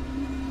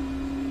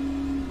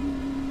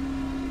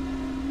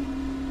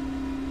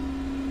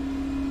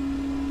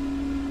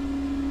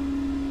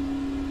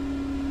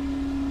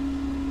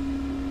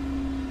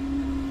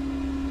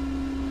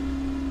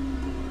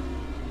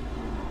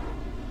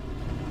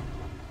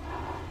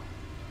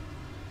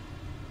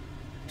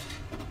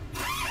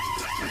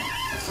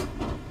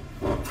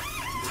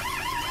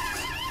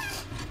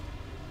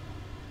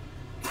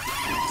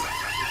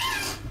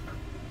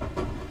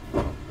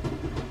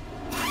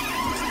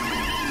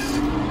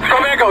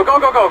 Go, go,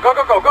 go, go, go,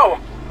 go, go, go.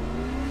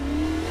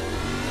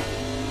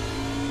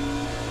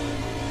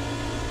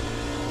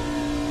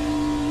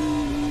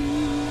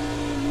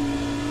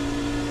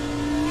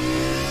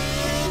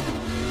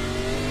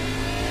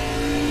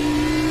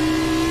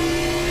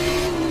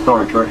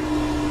 Sorry, Trey.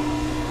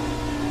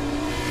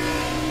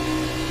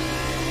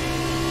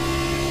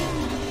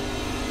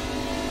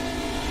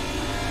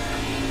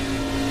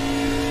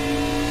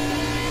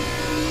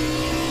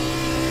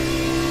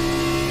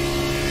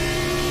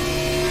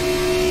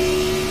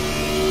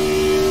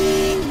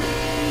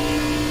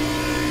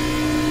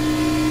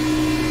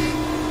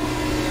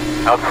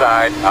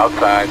 Outside,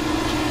 outside.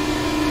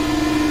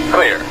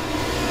 Clear.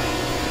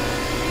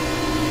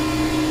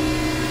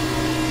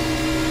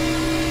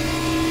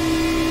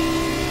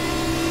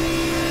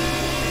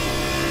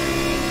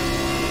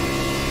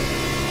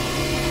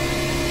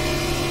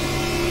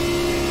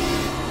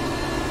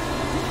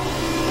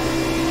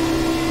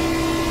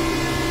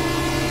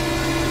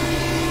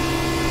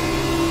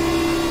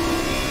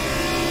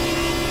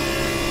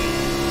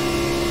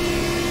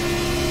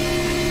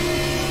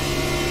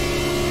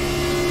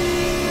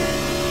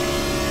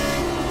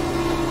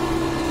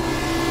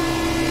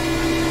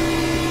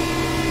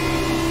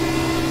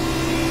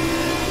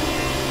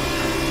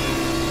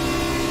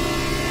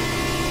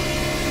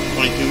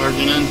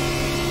 Merging in.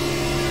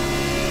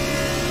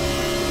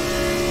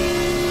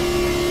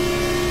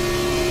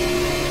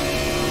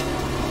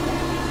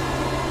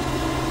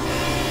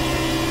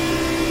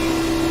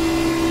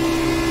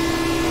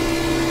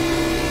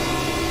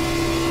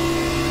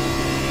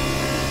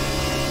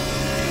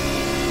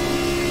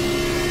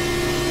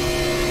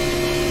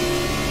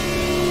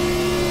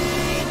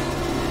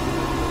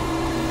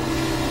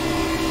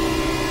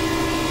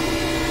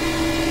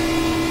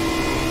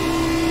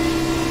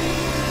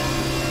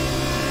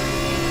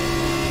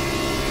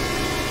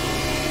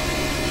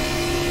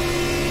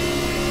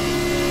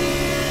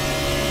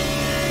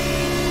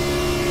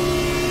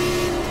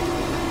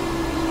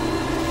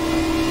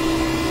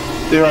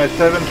 Zero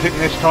 07 pitting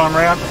this time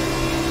round.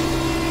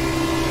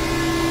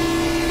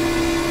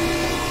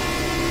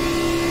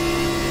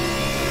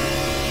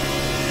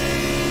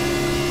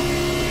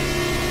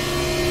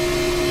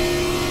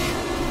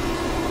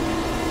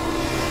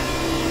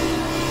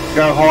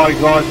 Go high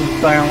guys and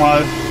stay on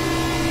low.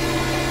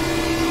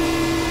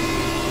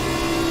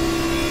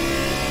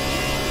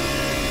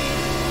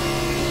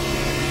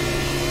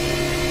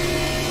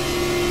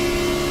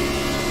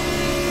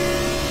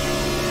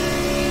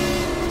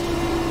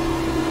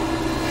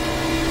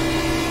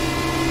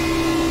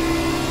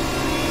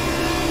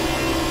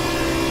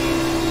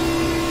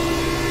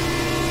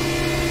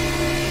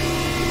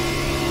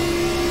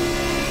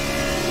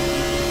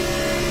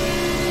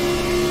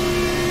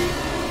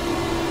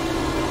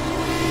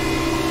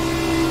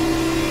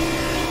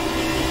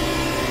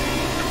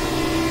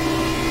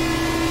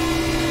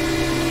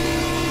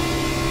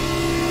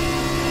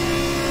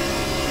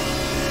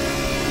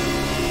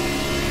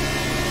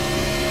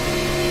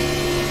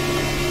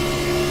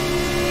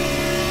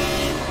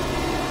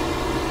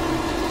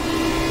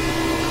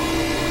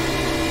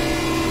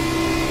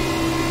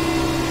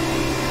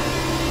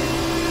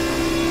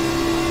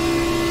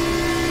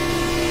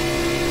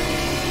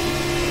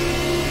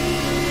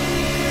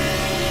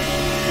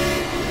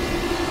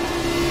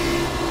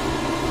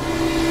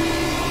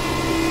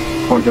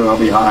 22, I'll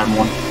be high on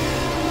one.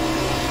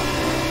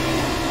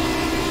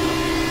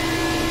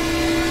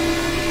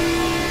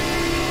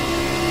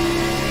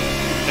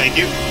 Thank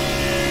you.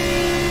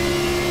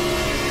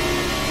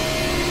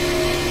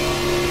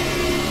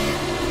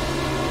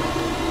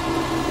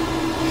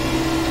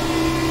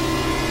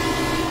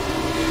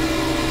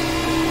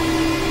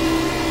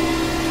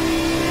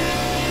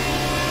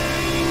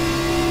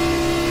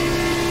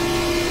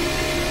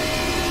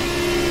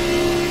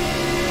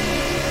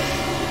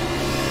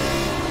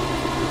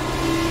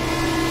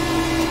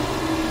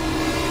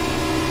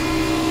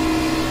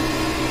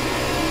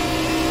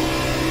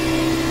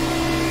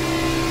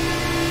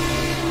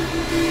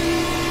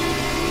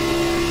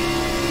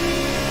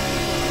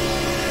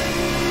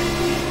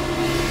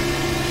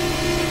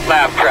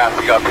 Lab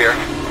traffic up here.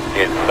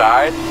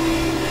 Inside.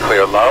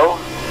 Clear low.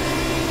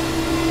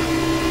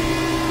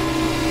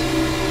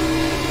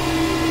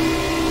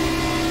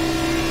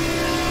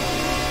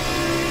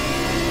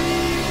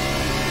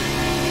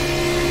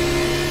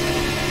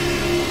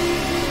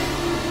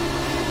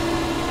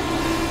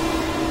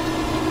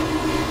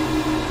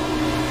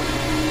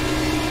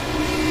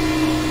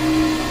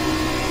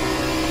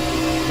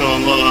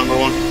 Going low, number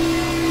one.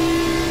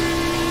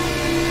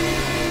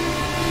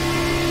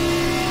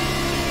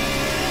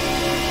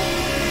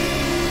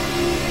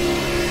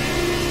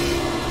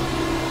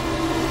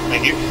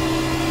 Thank you.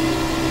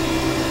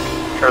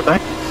 Sure thing.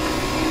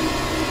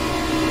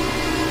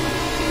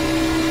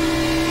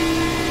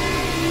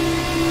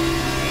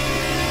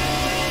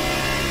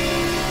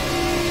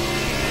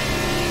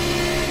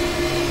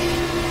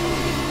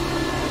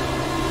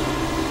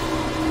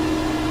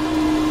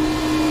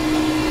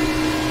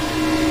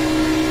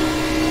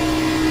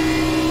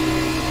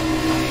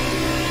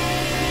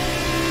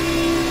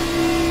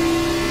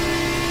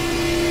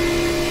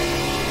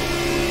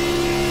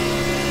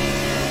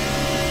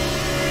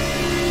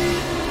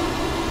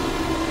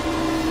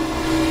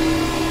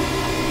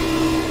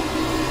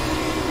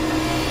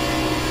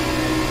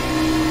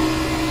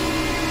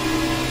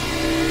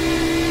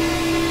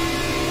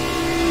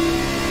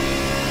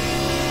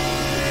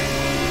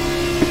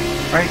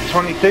 Rank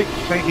 26,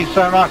 thank you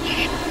so much.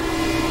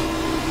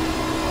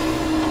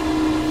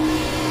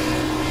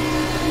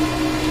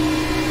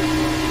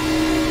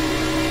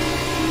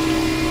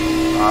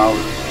 I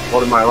was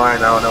holding my line.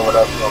 I don't know what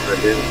else I'm going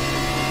to do.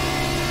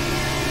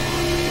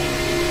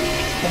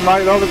 Well,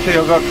 mate, obviously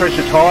I've got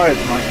pressure tyres,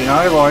 mate, you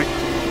know, like...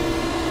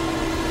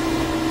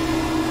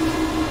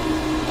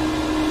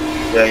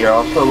 Yeah, you're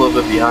also a little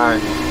bit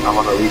behind. I'm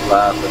on the lead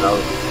lap, and I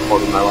was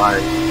holding my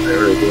line. I didn't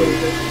really do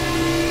anything.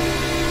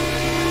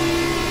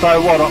 So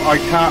what, I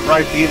can't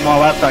race to get my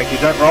lap back, is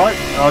that right?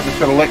 I just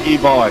got to let you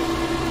by.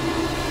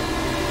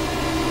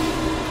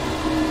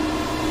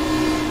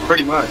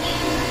 Pretty much.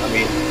 I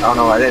mean, I don't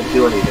know. I didn't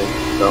do anything,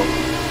 so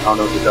I don't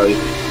know what to tell you.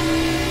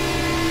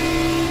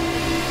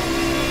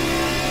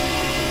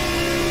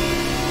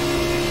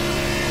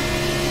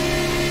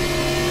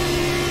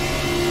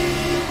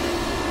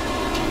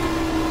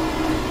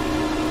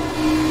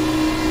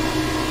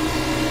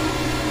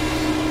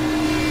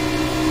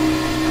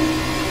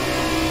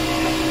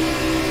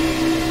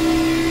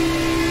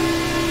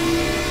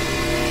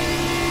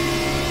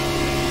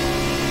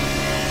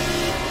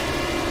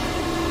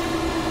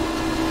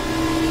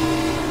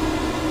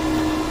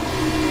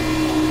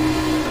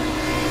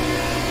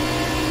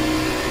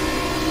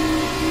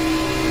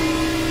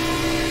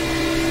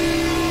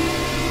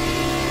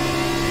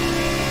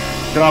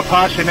 Can I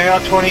pass you now,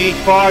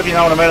 25? You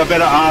know what I mean? I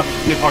better ask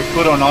if I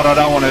could or not. I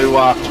don't want to,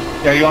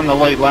 yeah, you're on the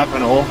lead lap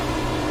and all.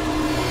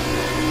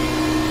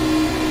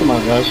 Come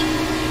on, guys.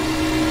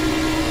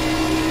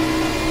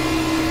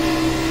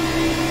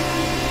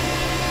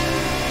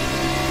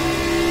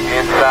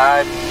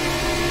 Inside.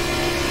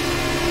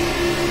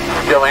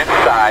 Still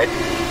inside.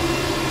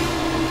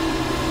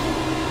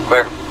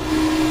 Clear.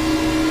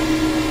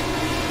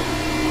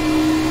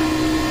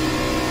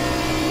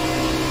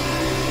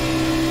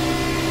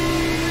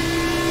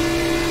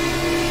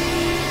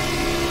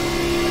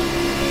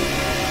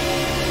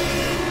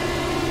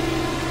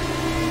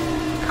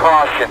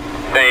 Caution.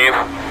 Save.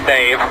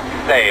 Save.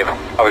 Save.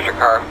 How was your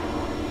car?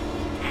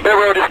 The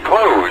road is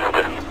closed.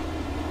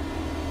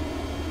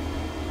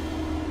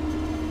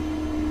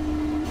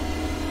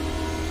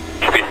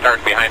 Should be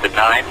starting behind the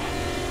 9.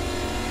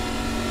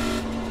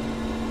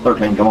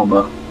 13, come on,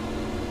 bud.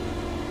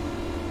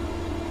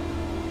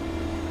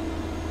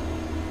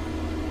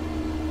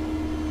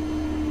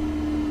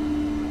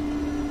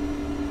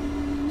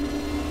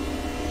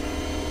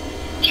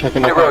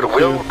 Checking The up road on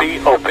will two. be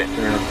open.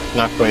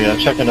 Not quite yet.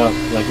 Checking up,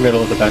 like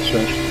middle of the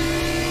backstretch.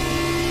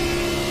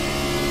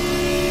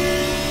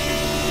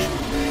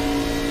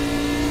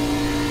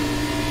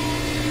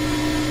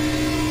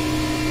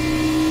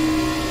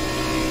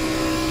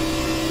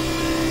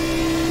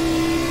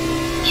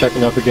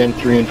 Checking up again,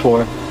 3 and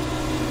 4.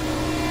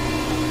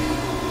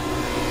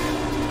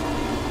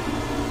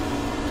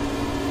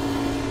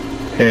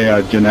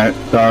 Hey, Jeanette,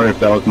 sorry if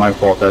that was my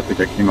fault. I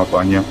think I came up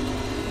on you.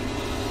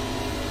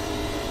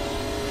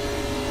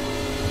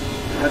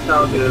 That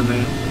sounds good,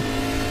 man.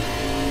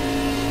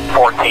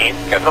 14.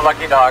 Got the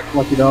lucky dog.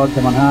 Lucky dog,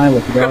 come on high.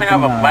 Lucky We're dog, going to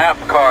have come a on high. lap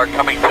car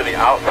coming to the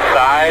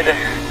outside.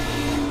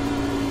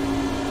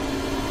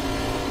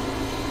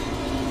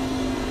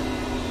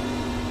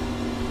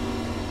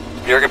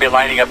 You're going to be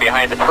lining up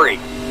behind the tree.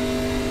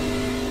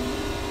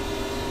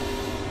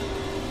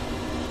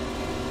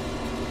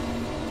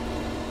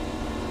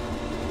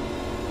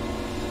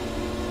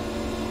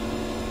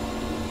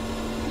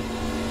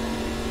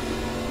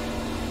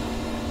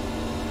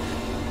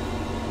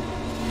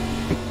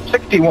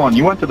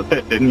 You went to the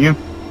pit, didn't you?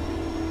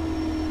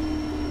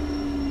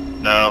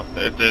 No,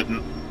 it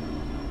didn't.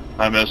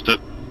 I missed it.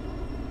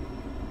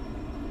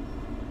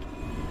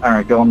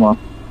 Alright, going low.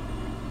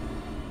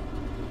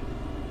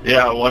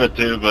 Yeah, I wanted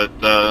to,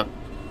 but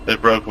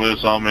it broke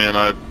loose on me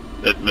and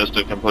it missed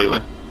it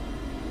completely.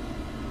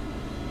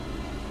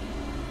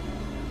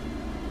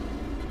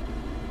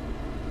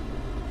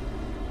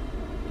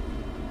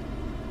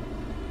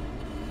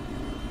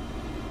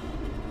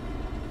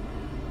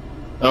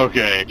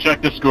 Okay,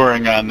 check the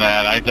scoring on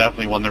that. I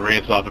definitely won the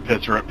race off of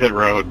pit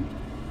road.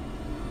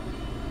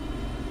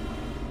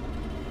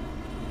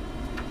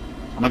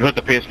 I'm gonna hit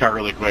the pace car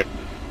really quick.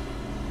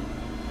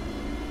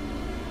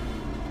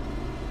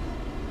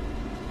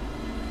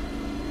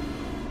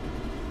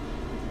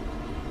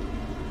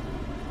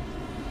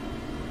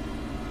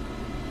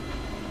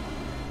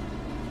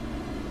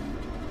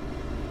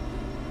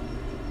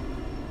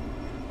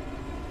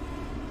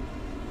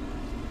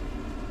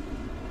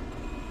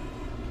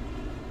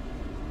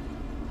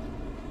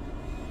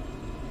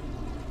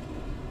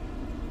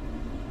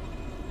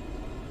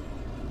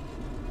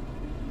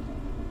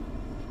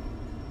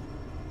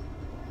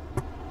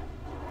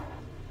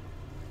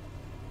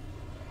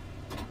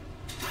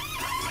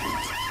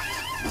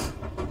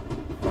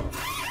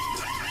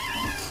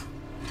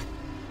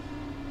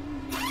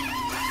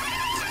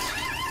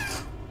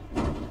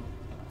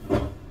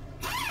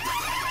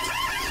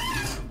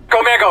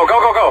 Go, man, go, go,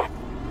 go, go.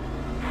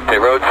 They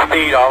rode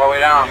speed all the way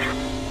down.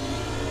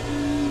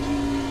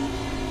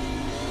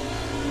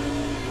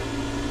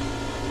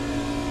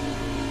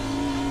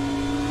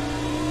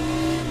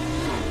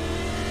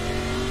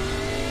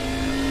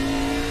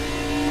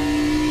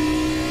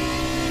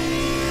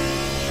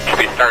 Should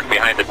be starting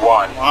behind the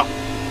one.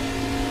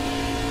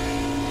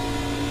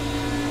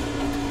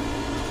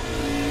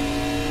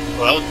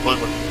 Well, that was fun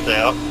with the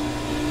stay out.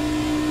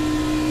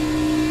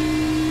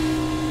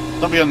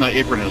 Somebody on the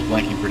apron is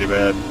blinking pretty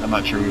bad. I'm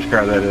not sure whose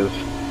car that is.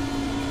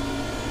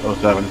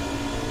 07.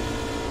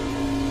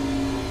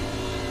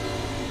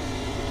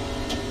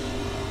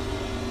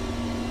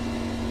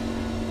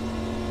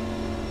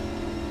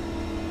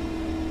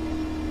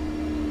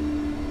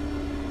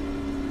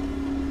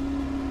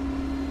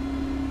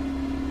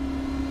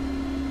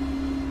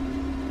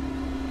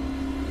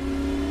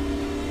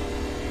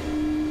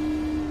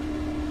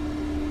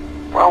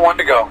 Well, one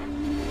to go.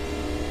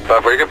 So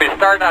if we're going to be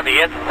starting on the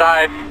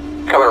inside,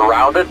 coming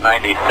around it,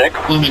 96.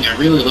 Fleming, I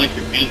really like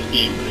your paint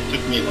scheme, but it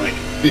took me like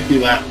 50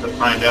 laps to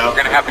find out.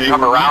 We're going to have to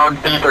come around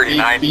to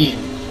 39.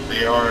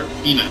 They are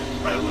peanuts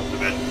by the looks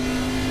of it.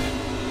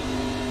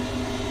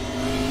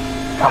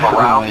 Come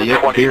around to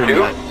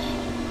 22.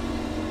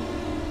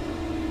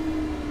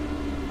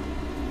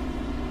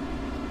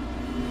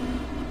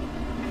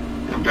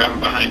 I'm driving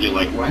behind you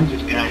like, why does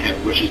this guy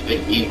have Bush's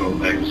big emo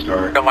back in his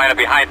car? Going to line up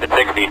behind the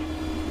 60.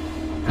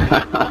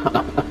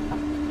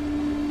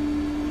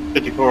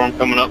 54, I'm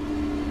coming up.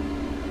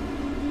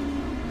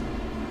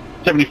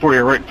 74,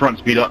 your right front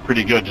speed up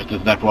pretty good, just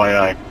as an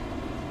FYI.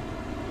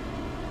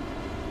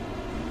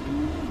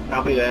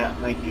 Copy that,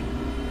 thank you.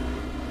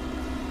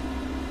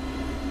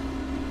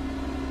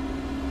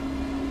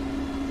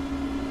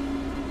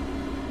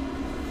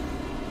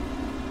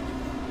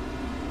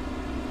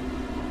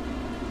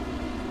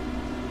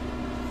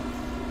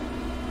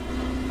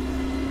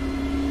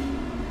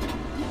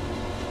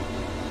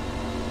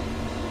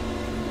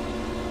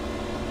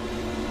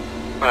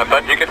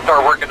 But you can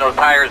start working those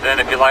tires in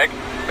if you like.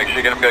 Make sure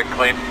you get them good and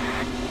clean.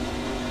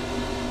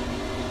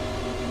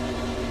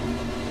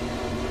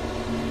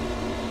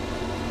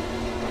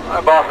 All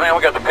right, boss man,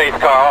 we got the pace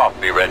car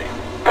off. Be ready.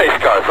 Pace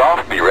car's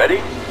off. Be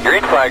ready.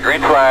 Green flag, green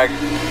flag.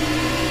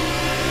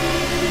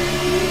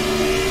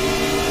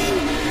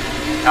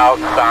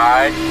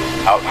 Outside.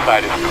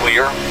 Outside is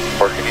clear.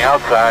 Working the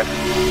outside.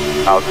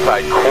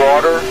 Outside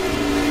quarter.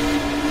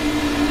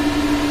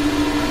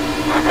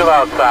 Still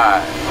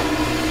outside.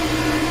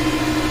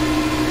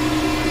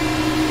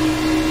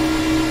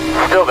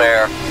 Still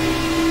there.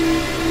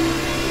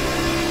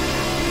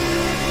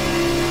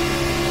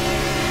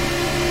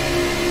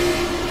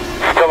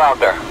 Still out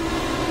there.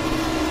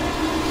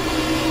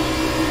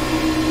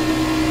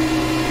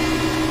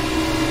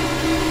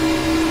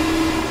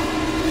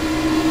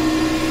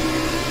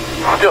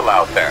 Still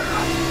out there.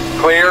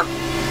 Clear.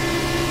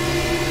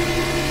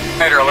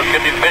 Later, let's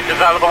get these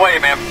bitches out of the way,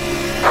 man.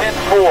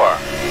 10-4.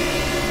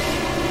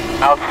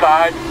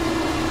 Outside.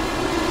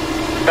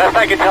 Best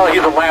I can tell,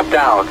 he's a lap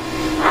down.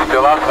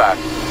 Still outside.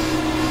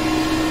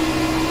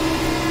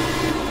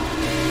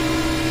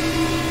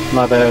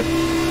 My bad.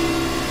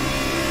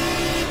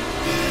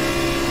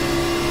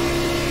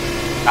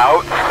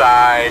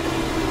 Outside.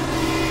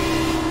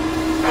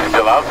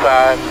 Still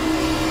outside.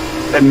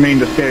 Didn't mean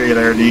to scare you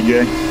there,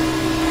 DJ.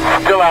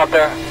 Still out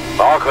there.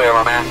 All clear,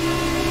 my man.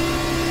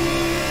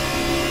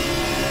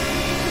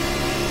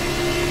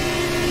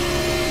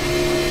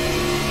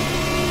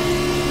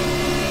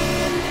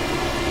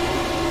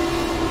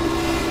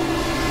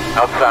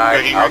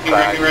 Outside,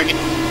 outside.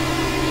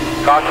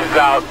 Caution's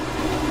out.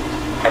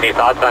 Any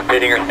thoughts on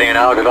pitting or staying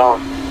out at all?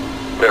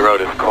 The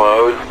road is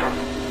closed.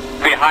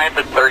 Behind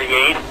the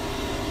 38.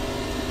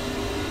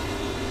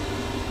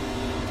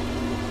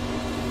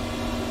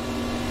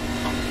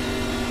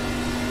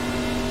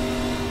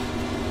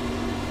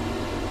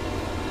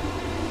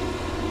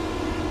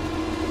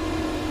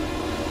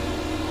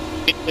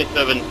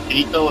 Can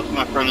you tell if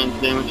my front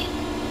end's damaged?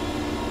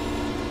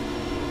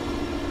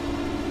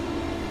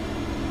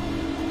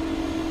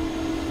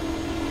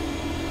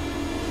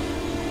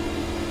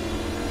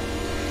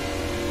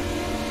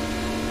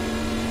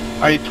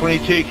 Hey,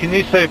 22, can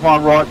you see if my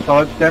right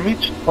side's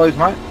damaged, please,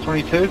 mate?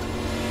 22?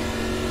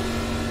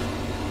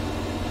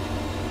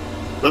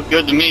 Look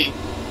good to me.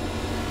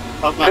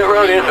 The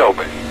road is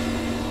open.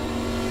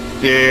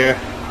 Yeah,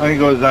 I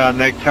think it was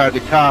Nectar. The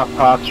car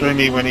passed through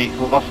me when he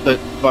lost it,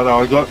 but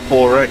I got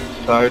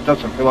 4X, so it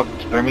doesn't feel like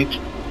it's damaged.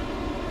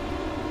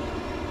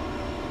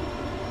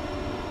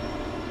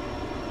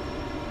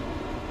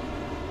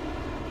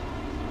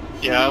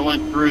 Yeah, I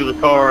went through the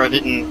car. I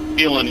didn't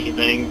feel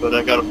anything, but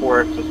I got a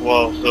 4X as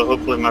well, so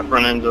hopefully my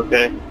front end's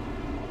okay.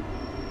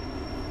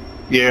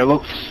 Yeah, it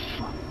looks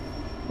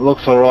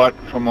alright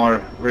from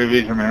my rear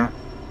vision mirror.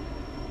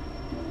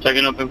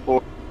 Checking up in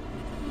 4.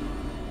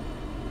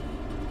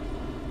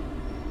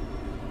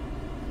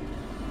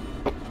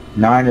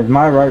 Nine is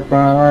my right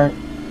front, alright?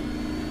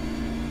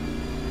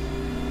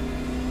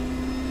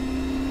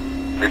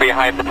 You're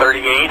behind the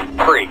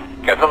 38. 3.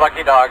 Got the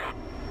lucky dogs.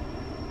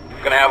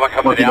 Gonna have one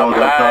coming Lucky down dog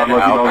outside,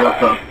 outside. lucky dog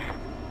outside.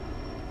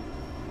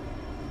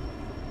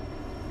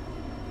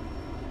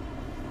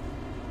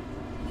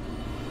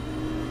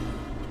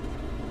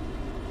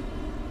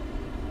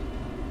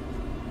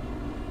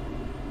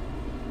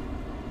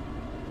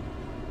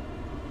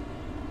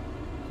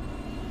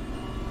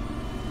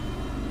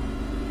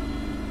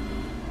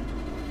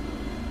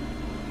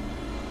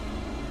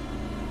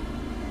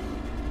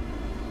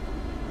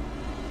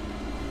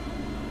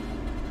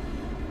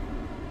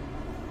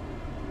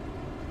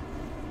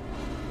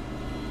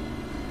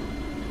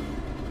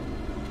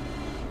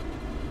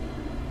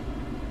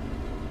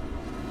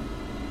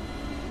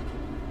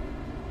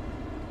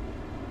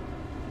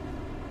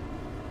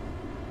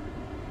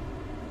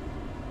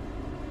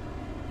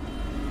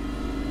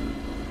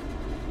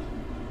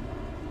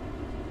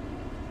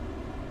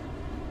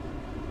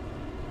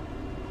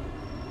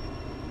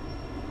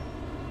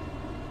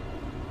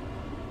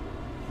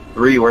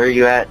 Bree, where are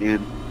you at,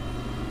 dude?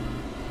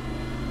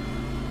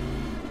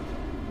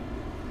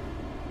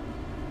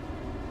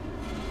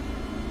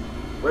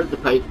 Where's the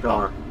pace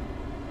car?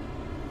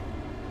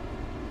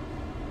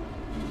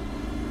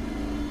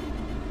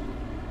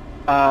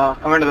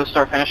 I'm into the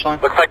start finish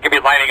line. Looks like you'll be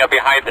lining up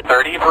behind the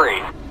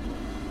 33.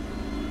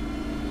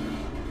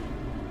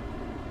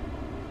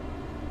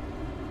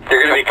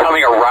 You're gonna be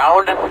coming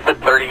around the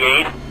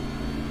 38.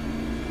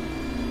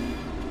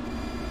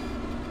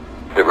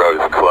 The road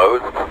is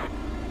closed.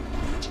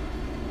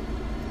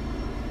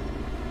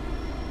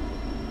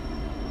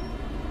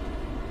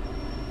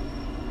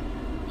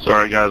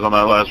 Sorry guys, on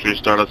that last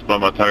restart I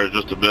spun my tires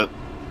just a bit.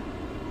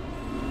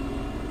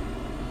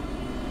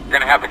 You're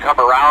gonna have to come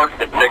around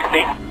at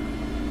 60.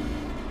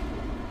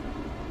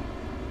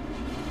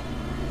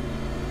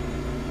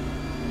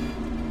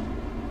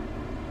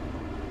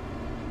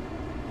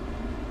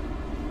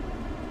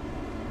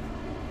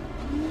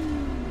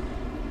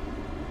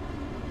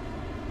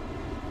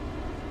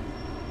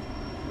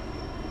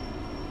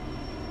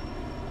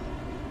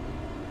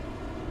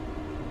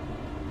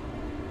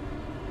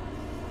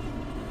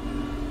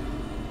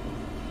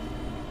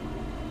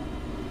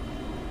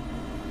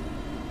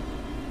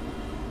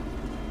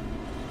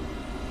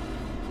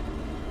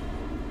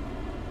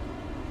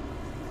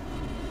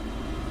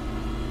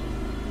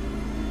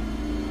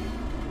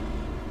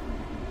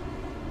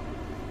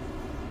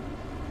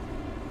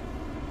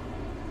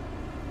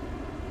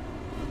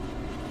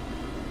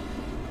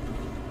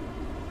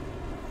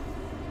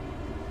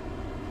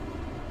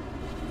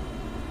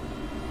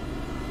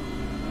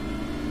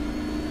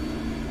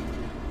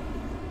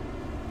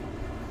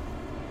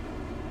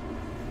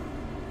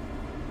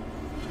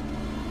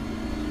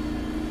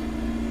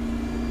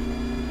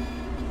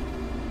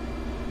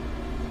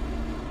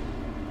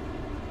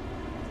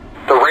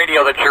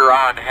 That you're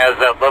on has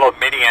that little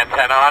mini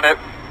antenna on it,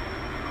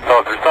 so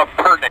if there's something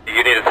pertinent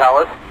you need to tell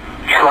us,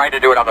 try to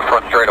do it on the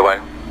front straightaway.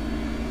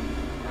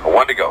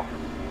 1 to go.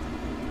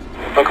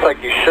 Looks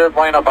like you should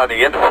line up on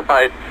the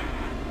inside.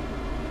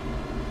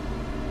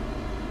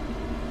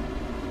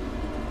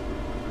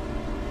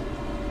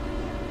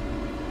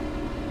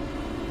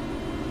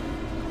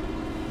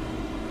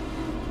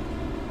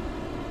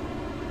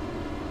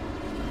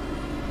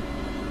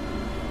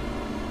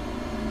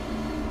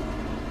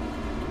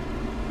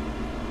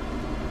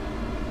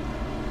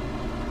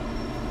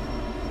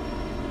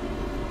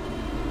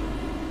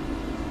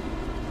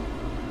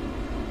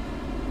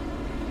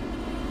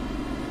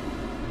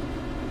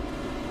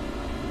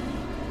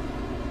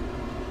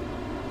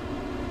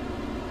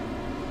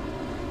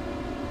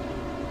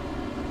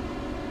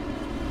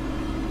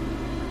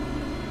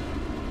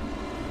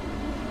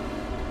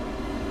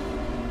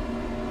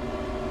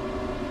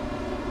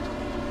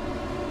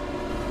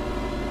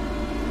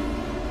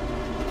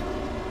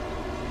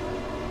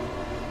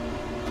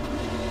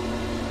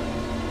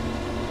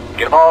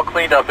 it all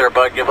cleaned up there,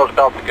 bud. Give those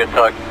belts a good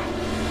tug.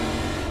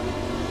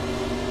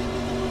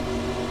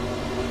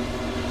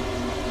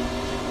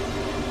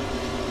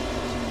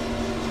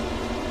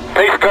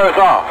 Pace car's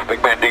off.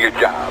 Big man, do your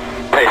job.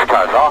 Pace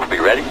car's off. Be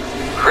ready.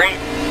 Green.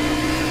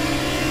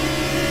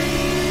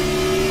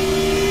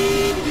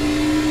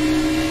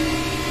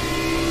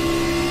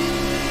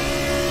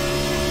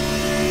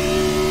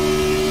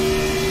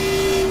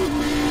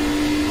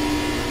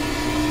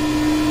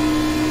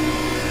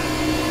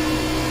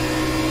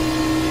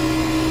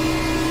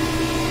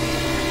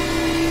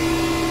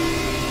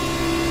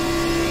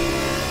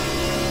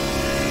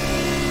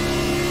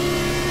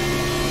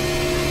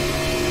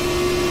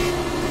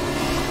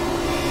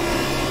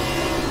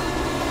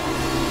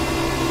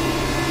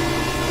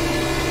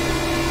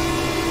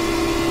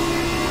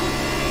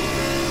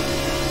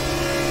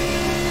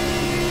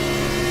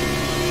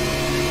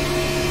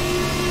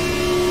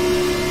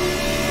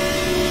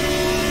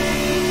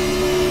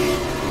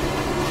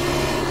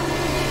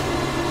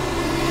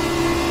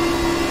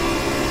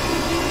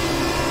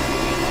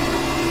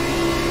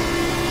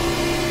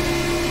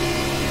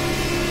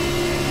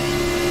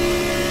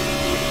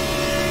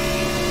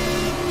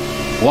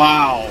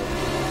 Wow.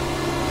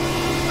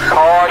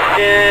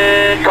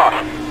 Caution,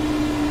 caution.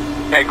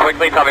 Okay,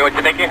 quickly tell me what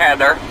you think you had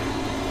there.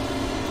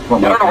 I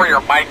don't know where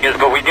your mic is,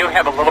 but we do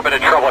have a little bit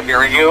of trouble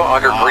hearing you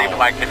under green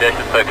flag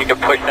conditions, so if you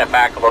could push that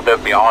back a little bit,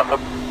 it'd be awesome.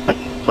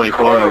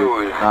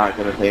 24 is not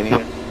going to say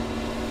anything.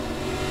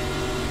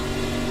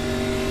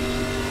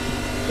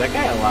 Is that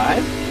guy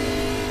alive?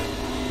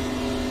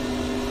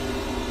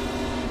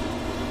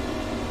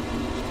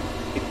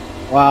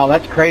 Wow,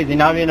 that's crazy.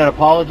 Not even an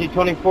apology,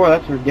 24?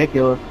 That's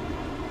ridiculous.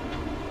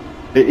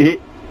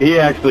 He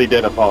actually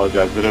did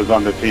apologize, but it was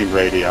on the team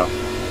radio.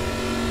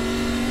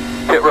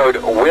 Pit road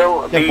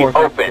will be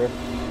open.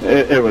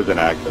 It was an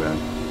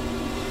accident.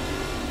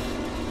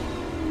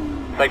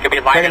 They could be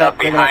lining up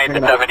behind the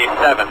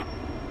 77.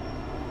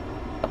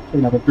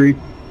 Another 3.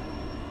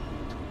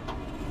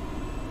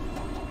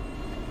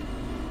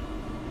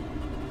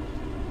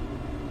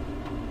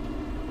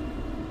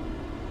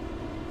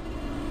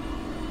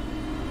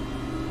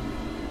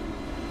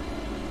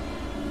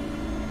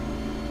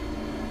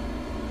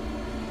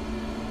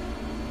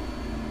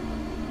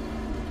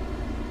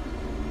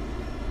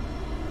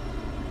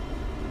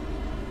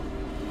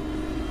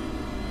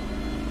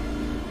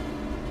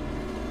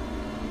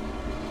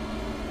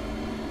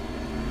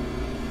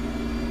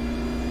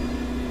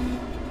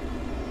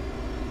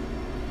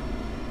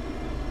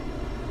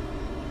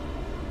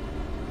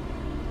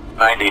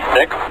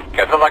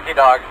 Get the lucky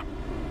dogs.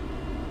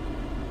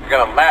 We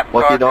got a lap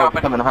car Lucky dog's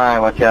coming high,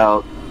 watch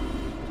out.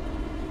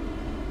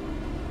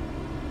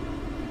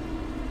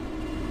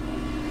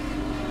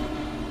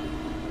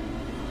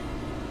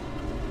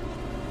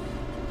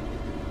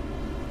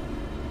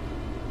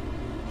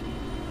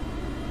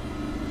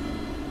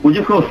 We're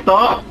just gonna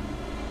stop.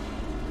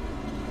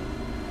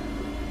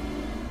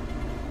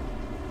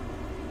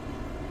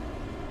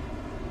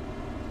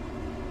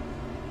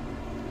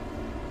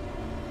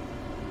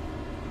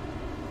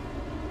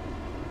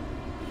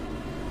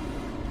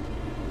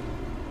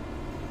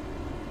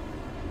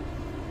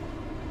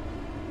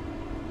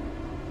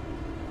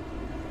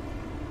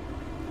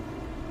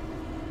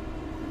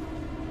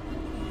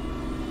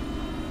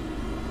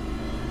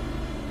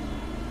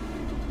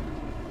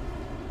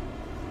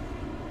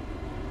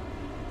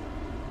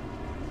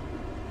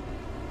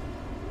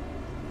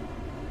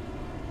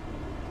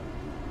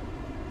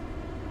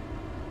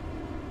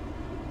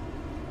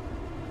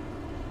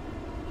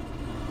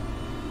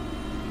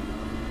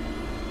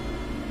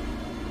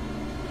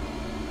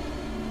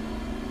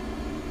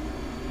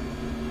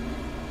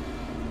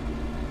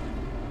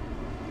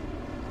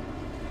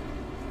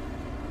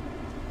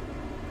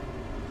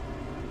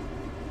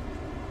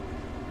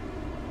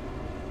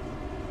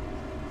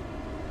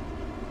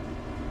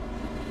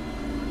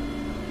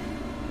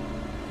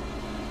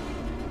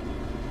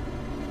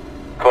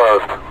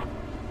 closed.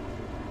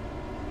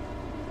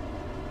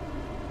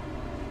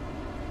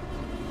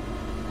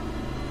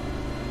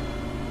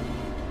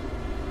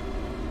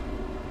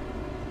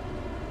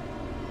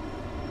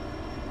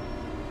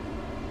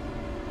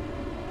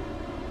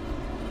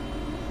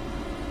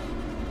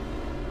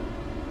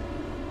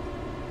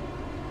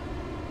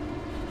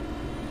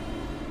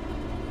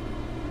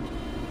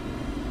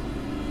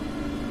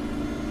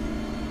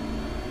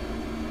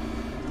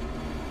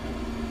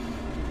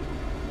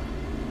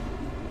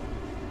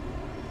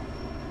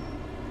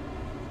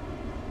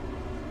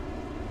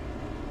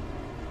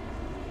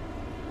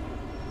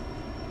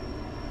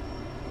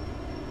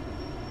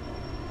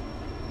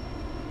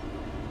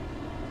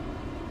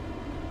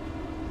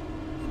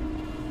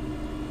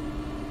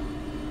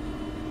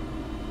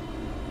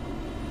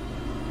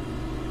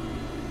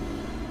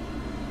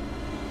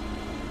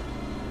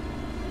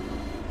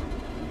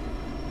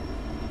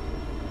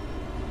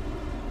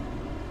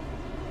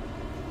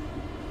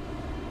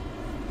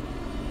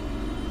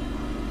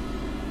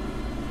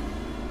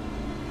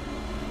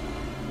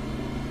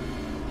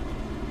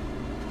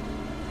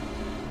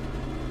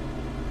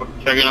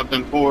 Checking up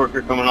in 4 if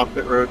you're coming off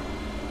pit road.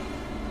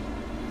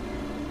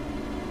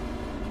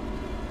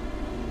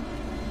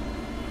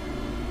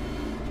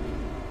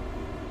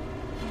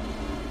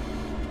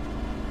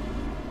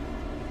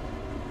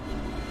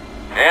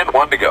 And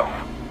 1 to go.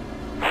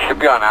 Should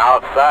be on the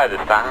outside this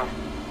time.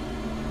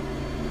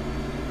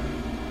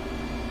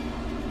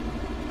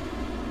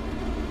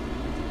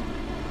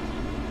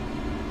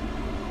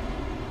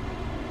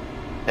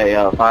 Hey,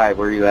 5,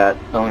 where you at?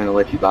 I'm gonna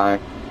let you by.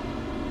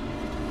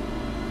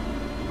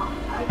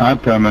 I'm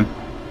coming.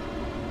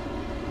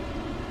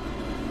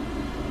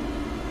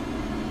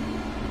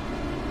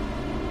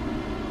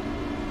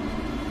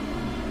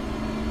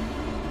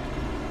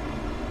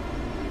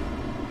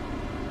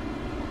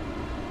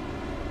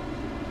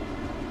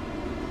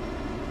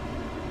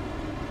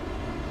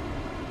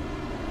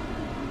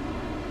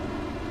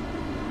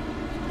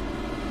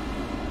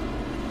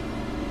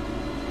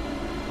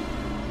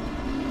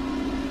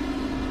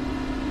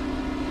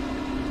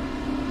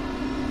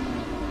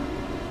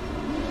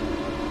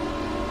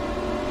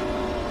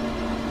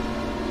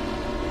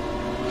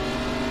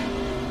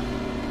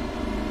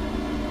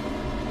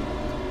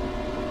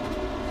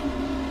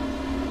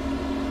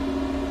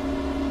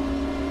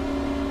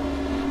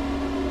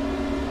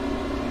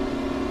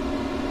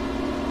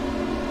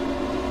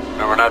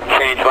 Remember not to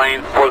change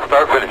lanes before the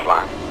start-finish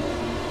line.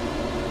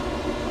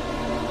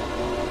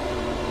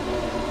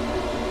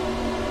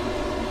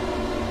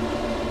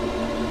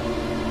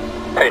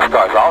 Pace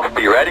cars off,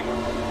 be ready.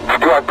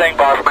 Let's do our thing,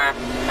 boss man.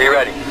 Be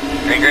ready.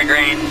 Green, green,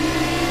 green.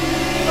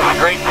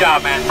 Great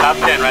job, man. Top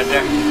 10 right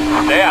there.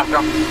 Stay after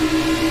him.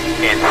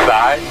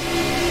 Inside.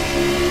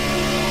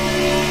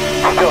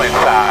 Still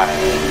inside.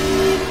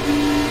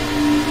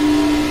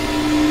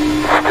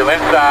 Still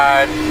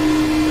inside.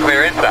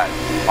 Clear inside.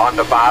 On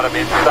the bottom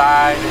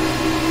inside.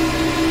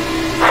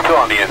 Still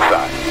on the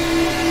inside.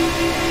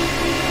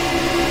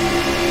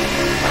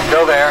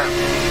 Still there.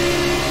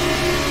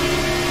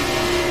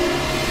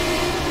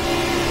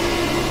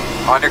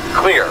 On your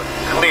clear.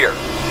 Clear.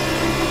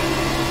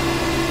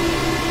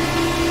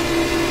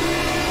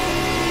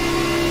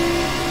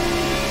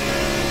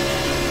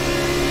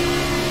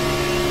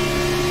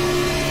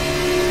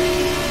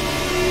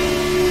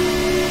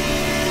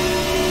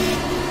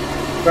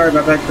 Sorry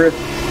about that, Chris.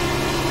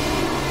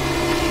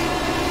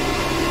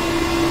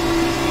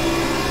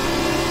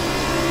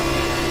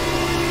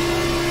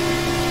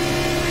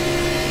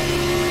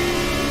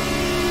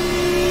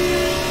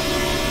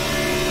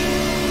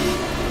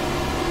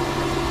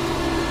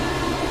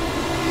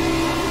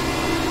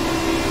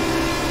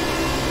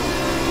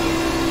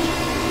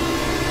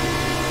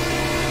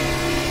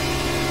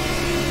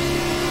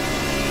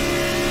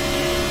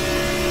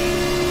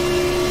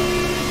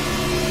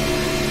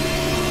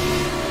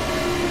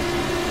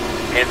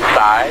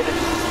 Inside.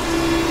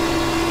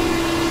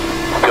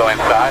 Still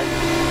inside.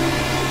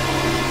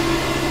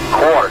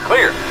 Core,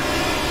 clear.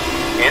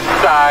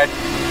 Inside.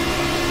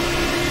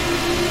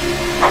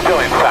 Still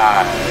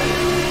inside.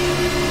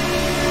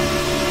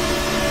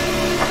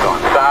 Still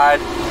inside.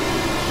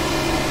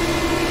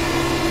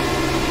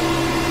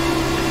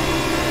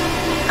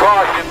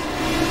 Caution.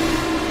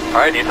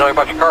 Alright, need to tell me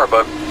about your car,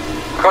 bud.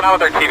 What's going on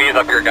with our TVs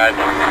up here, guys?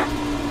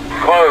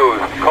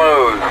 Close,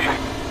 close.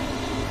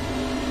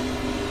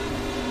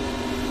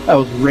 That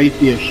was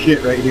racy as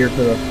shit right here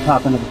for the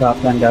top end of the top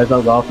 10, guys. That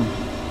was awesome.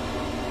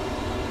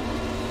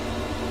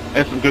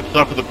 That's some good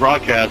stuff for the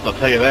broadcast, I'll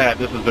tell you that.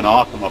 This has been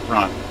awesome up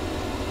front.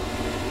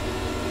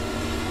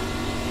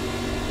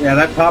 Yeah,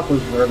 that top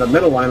was, or the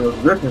middle line was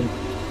ripping.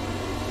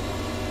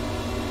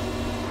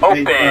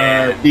 Open.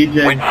 Hey,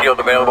 DJ,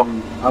 windshield available.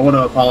 I want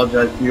to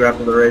apologize to you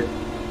after the race.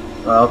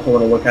 I also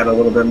want to look at it a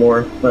little bit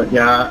more. But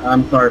yeah,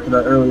 I'm sorry for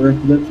that earlier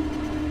incident.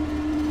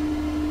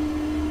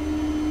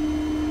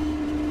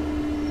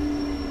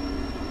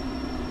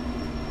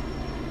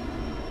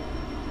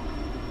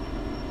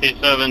 Hey,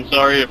 7,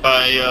 sorry if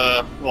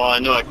I, well, I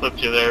know I clipped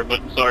you there,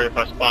 but sorry if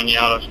I spun you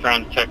out. I was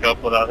trying to check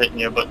up without hitting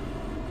you, but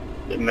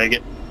didn't make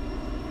it.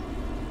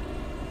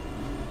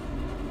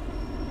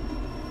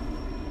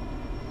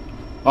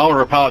 While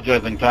we're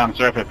apologizing, Tom,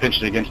 sorry if I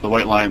pinched it against the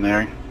white line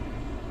there.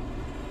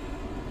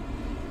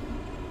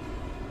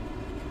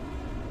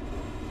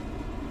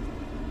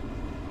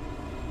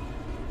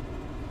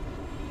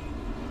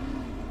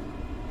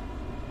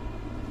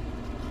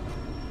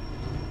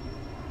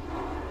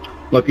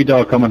 Lucky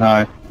dog coming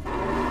high.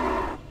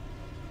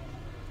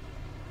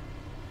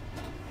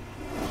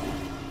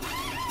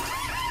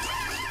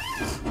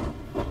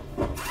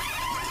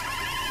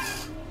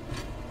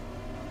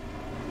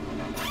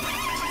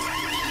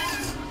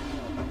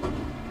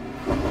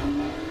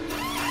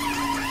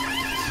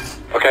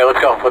 Okay,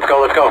 let's go, let's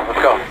go, let's go,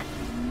 let's go.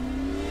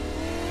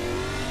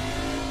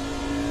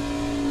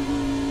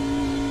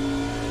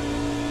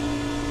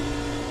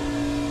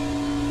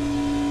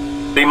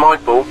 Be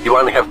mindful, you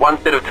only have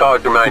one set of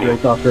tyres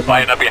remaining.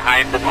 Line up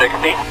behind the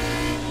 60.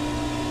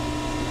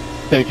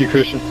 Thank you,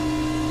 Christian.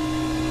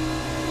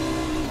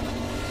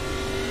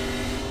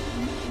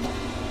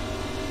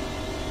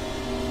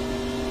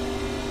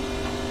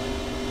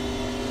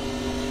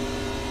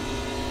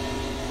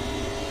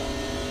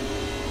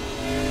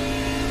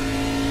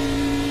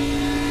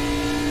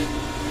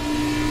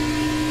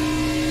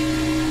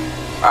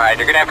 Alright,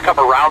 you're going to have to come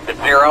around to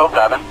 0,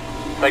 7.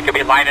 So you could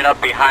be lining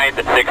up behind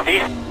the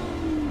 60s.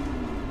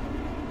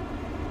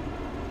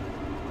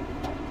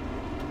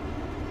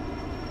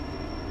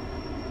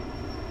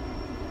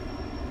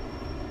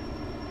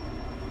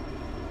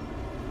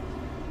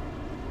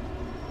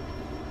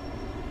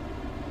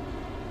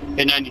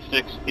 Hey,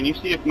 96, can you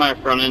see if my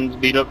front end's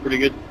beat up pretty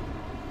good?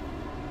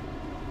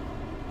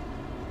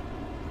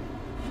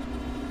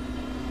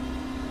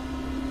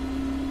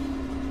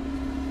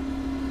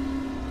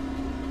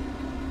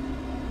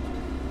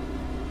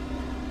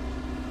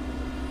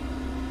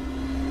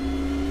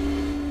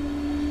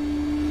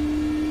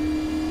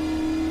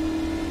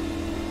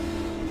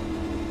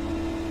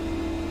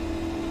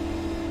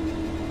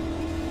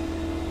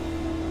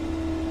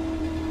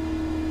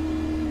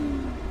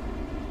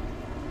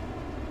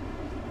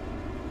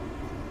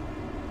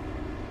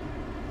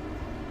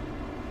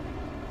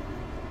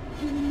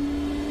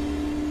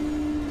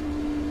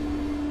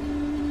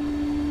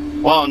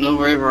 Wow, no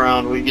rave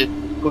around. We get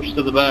pushed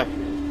to the back.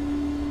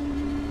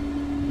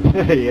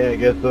 Yeah, I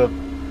guess so.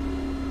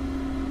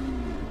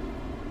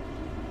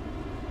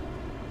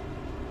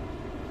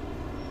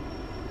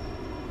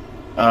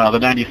 The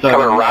 97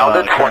 Coming around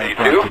at Transport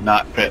 22. did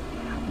not fit.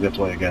 That's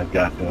why you guys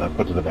got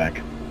put to the back.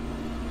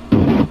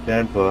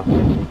 10-4.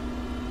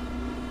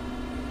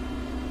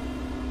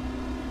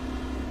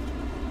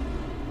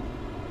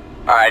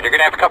 Alright, you're going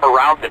to have to come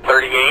around at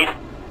 38.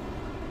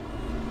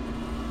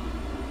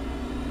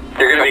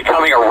 You're going to be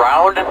coming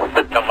around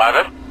at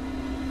 11.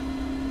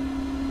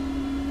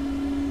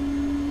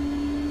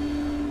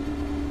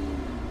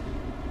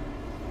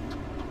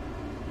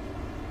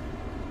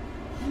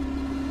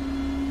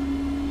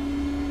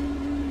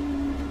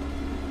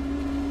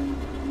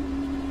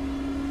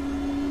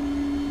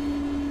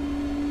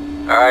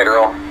 Alright,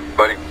 Earl,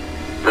 buddy.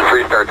 This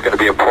restart's going to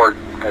be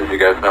important, as you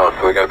guys know,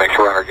 so we got to make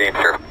sure we're on our games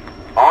here.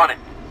 On it.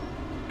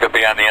 Could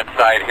be on the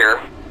inside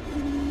here.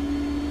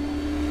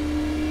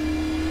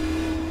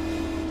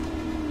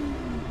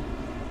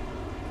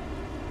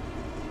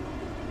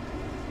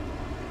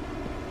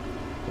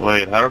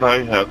 Wait, how did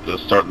I have to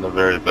start in the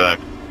very back?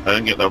 I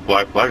didn't get no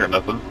black flag or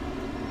nothing.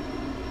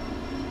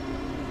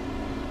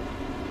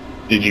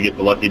 Did you get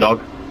the lucky dog?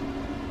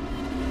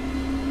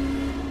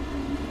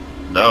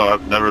 No,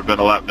 I've never been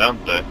a lap down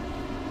today.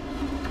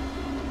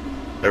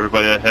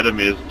 Everybody ahead of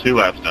me is 2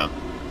 laps down.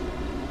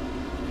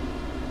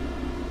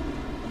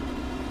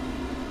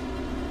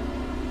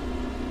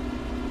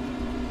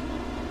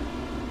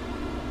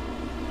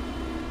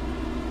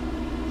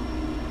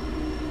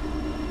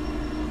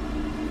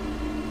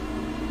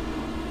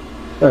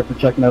 Sorry for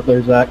checking out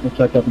there, Zach. We'll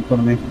check up in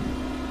front of me.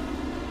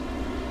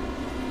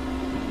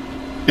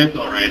 It's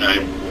alright, I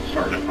was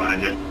starting to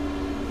find it.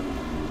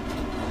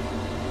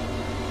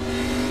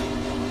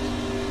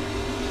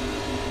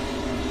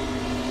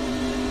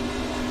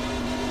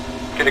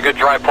 Get a good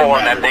dry pull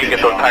on that thing,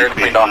 get those tires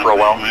cleaned off real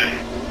well.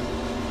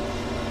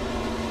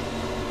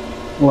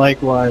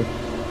 Likewise.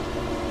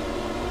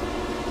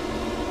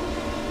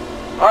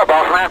 Alright,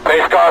 boss man,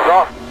 pace cars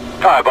off.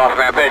 Alright, boss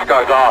man, pace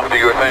cars off. Do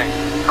your thing.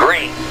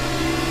 Green.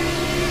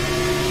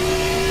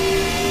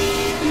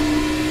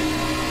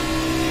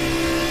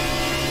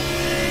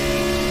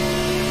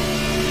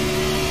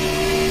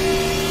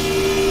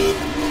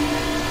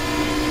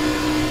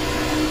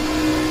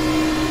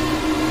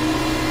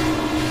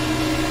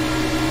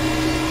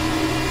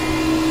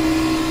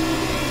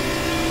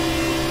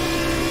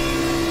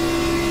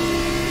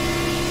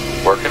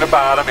 Working the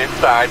bottom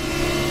inside.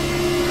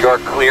 You're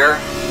clear.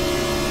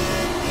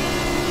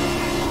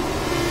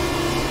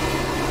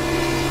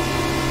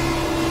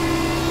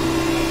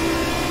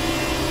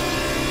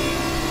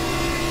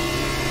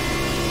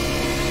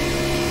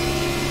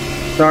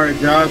 Sorry,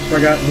 Josh,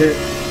 I got hit.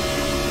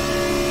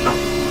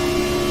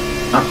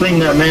 I seen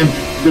that, man.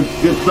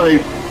 Good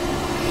save.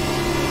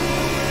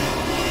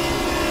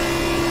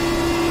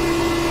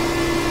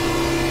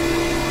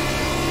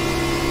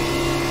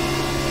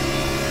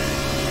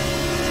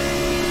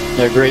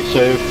 Yeah, great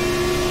save.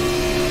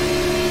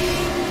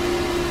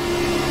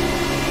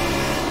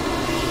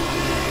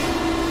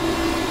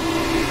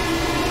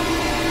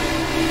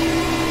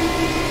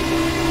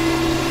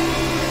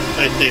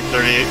 I say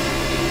 38.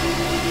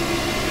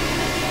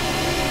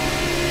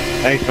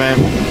 Thanks, man.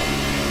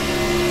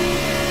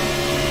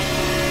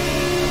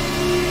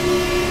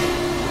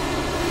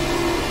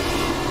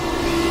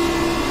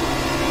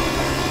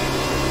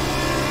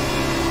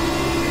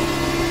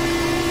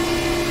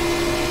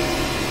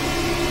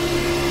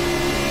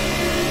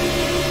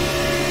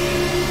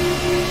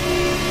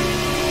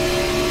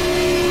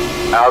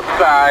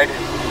 Outside.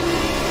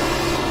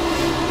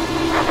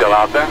 Still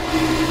out there.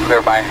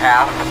 Clear by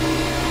half.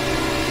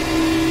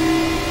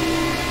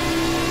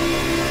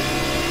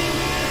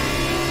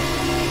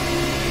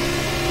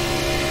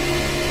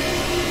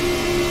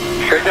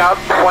 Straight out,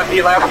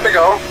 20 laps to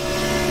go.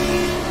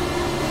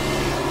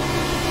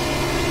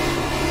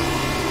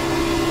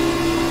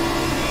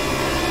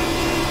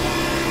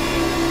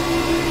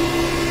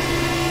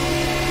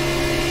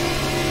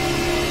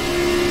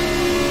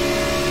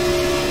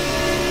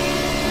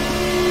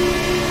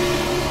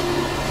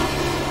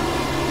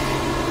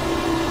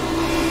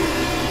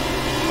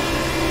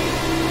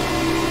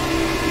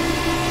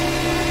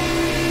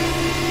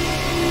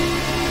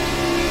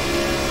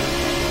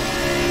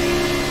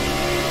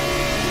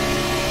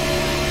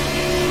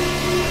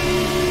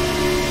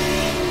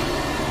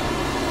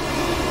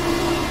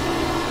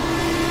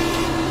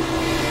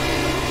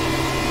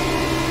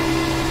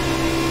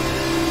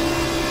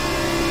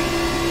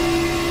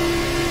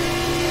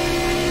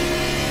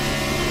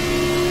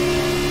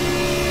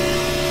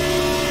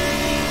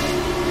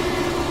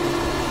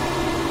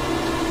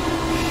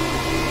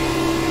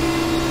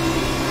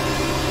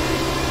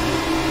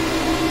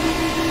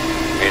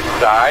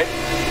 inside.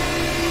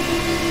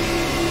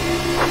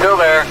 Still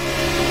there.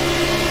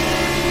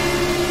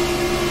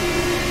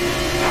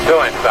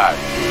 Still inside.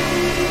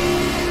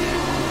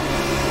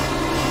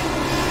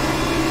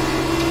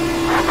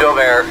 Still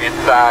there,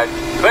 inside.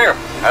 Clear.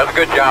 That was a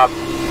good job.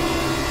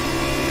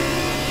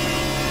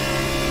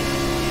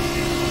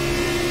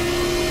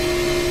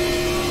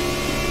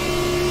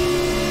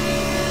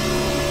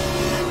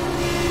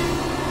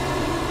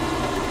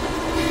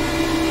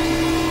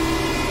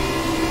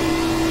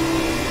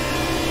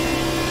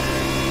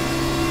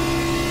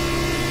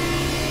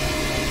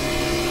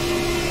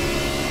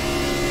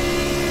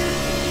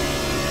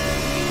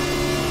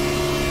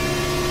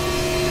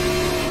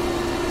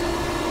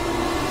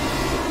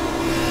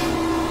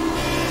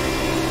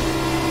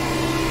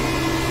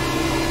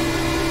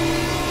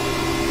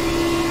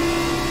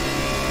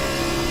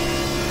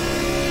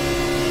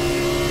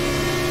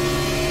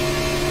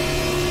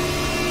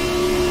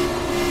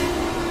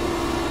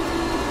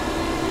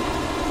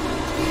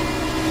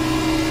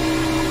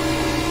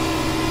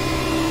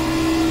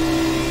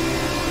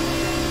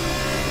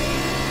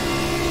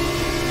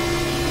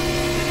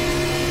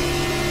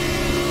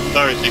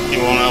 Sorry,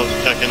 61, I was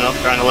checking up,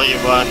 trying to let you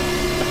by.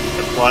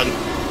 Kept sliding.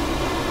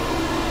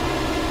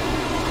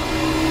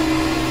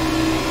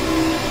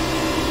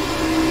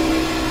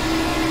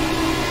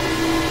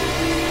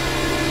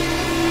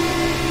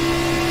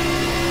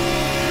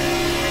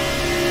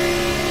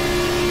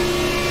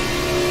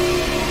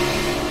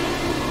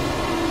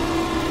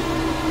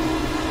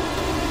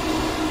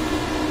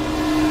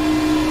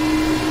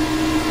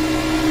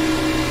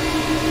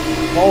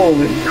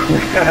 Holy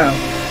crap.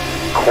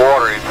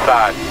 Quarter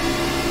inside.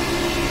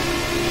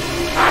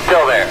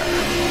 Still there.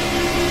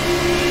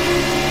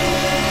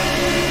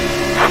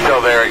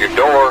 Still there at your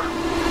door.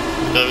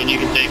 7, you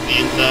can take the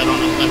inside on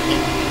this next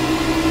one.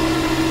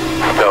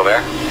 Still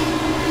there.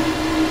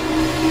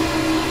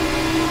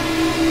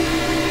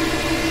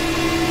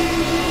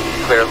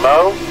 Clear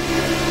low.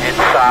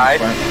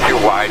 Inside. Too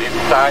wide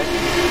inside.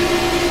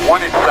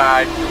 One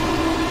inside.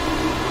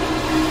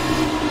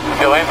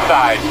 Still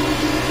inside.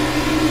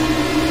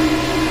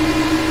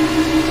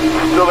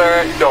 Still there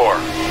at your door.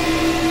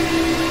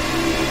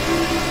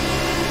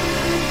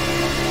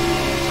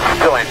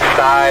 Still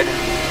inside.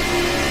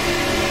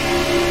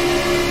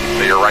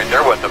 So you're right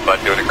there with them, bud,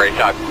 doing a great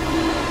job.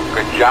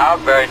 Good job,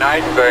 very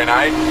nice, very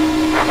nice.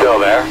 Still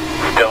there,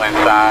 still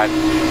inside.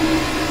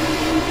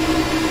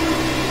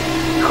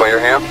 Clear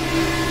him.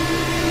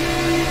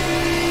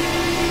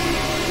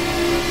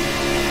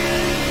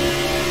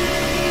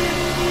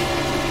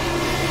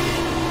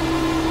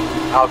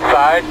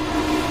 Outside.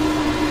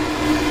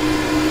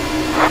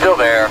 Still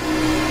there.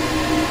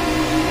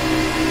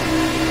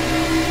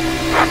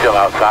 Still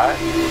outside.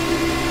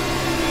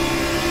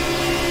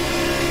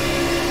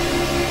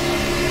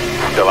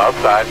 Still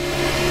outside.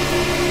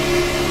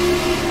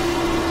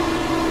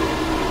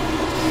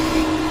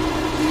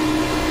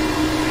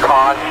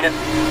 Caution.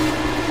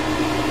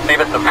 Save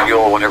us some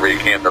fuel whenever you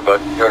can, but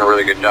doing a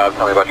really good job.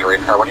 Tell me about your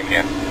race car when you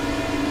can.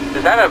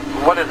 Is that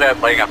what is that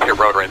laying up your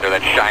road right there,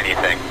 that shiny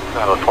thing?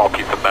 I don't know, a small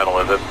piece of metal,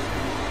 is it?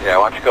 Yeah,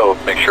 why don't you go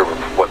make sure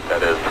what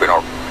that is so we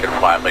don't get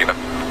flat leaving.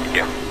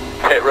 Yeah.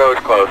 Pit road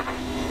closed.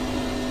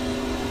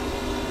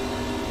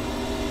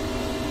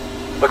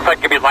 Looks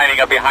like you'll be lining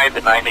up behind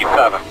the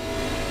 97.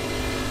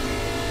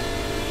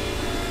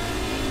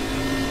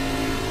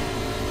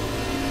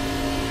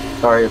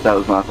 Sorry if that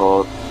was my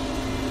fault.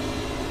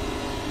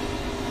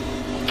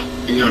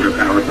 You're under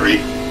power 3.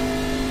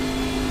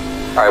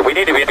 Alright, we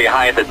need to be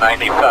behind the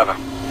 97.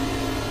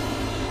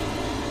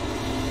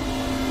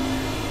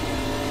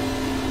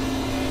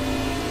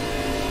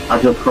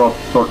 I just crossed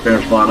the start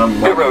finish line.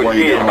 I'm Pit road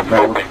way is down on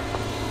power. open.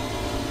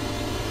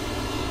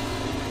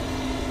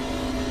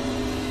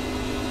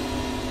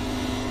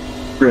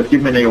 Chris,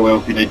 give me an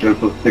AOL if you need to,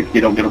 so 60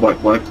 don't get a black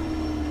flag.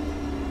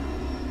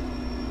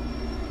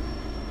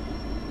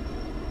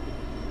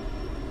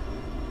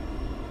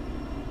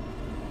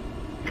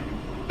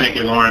 Thank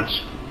you,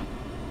 Lawrence.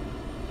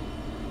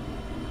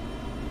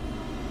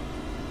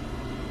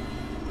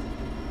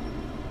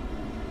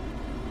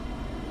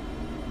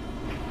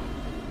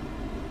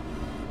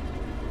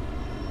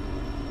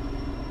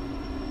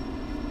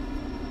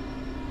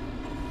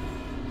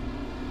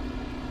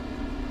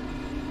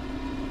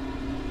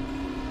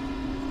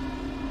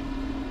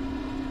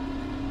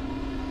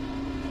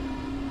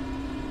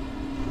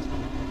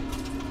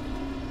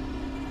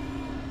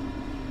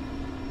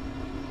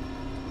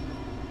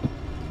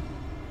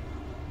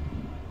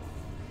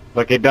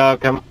 Lucky dog,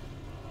 come.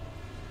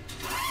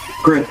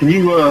 Chris, can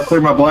you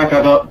clear my black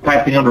out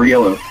passing under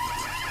yellow?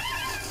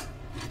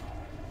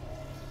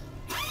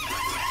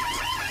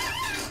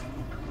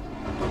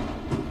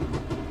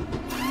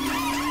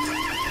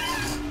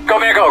 Go,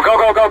 man, go, go,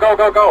 go, go, go,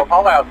 go, go.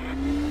 All out.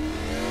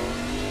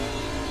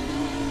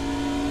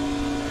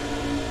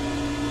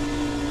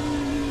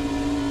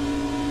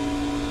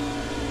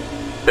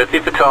 That's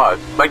it for tyres.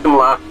 Make them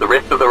last the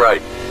rest of the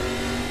race.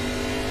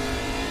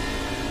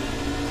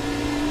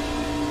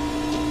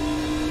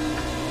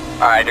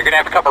 Alright, you're going to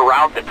have a couple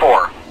rounds at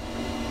 4.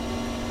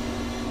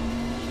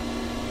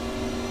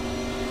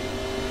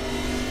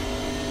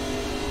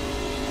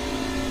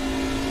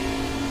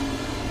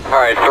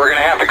 Alright, so we're going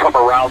to have to come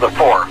around the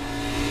 4.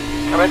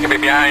 I'm going to be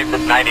behind the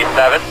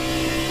 97.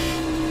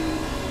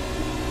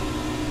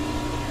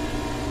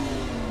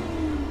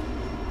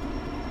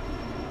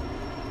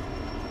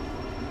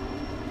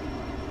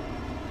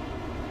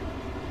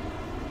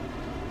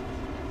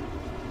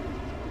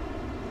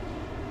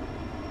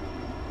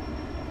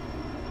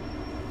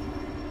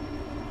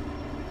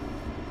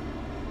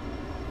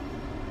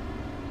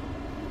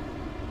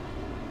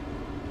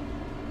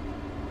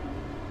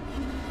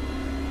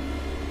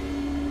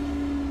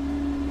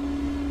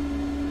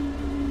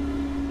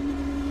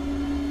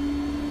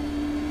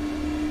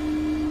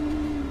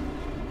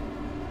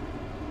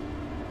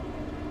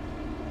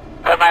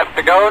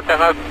 Then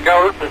let's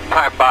go this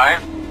time by.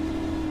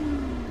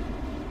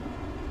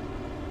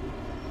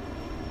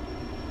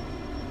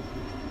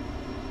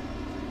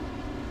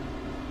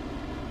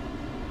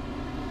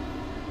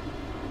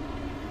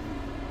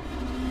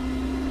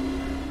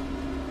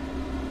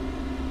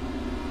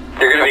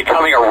 You're going to be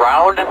coming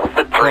around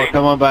the 3. Oh,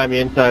 come on by me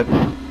inside.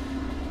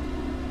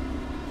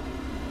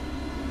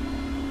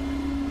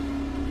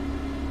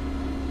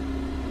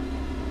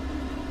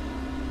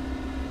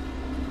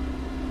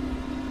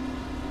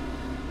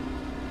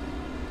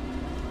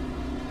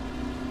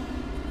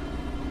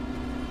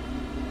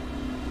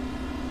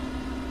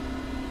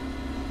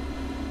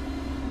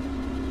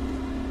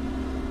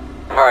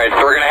 Alright, so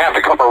we're going to have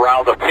to come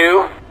around the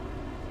 2.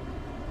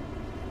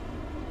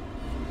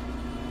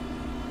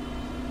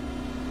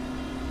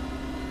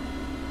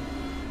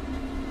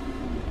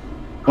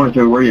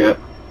 Where you at?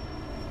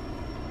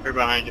 Right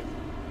behind you.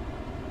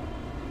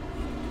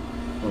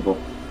 Okay.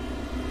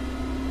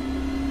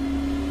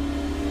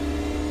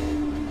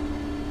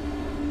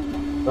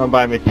 Come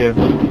by me too.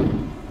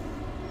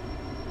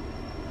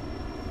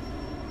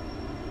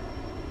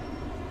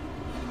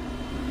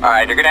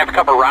 Alright, you're going to have to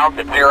come around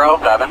to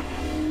 07.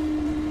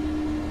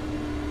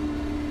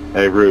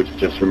 Hey, Roots,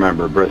 just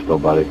remember Bristol,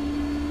 buddy.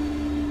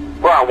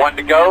 We're on 1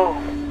 to go.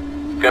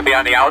 Going to be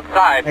on the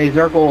outside. Hey,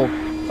 Zirkle,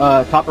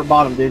 top or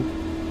bottom, dude?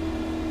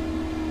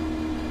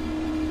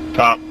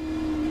 Top.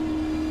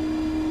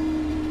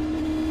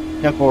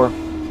 10-4.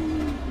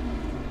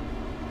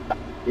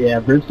 Yeah,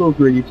 Bristol's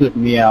where you took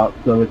me out,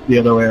 so it's the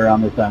other way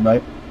around this time,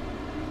 right?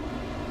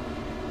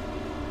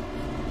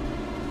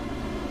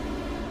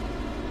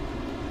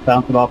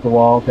 Bounce it off the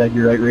wall, tag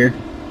your right rear.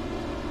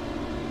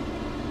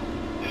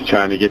 Just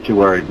trying to get you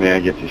worried,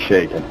 man. Get you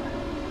shaking.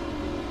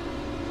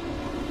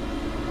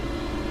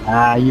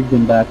 Ah, you've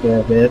been back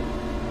there a bit.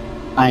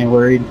 I ain't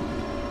worried.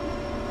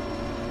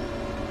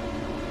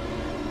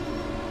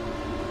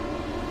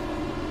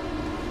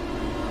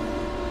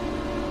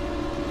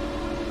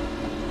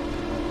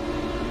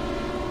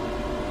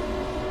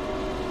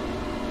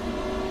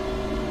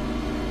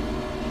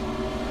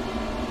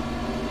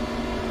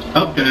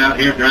 Something out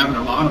here driving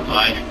a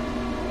modified.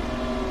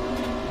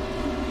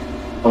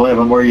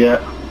 11, where you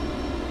at?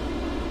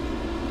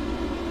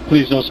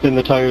 Please don't spin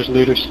the tires,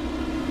 leaders.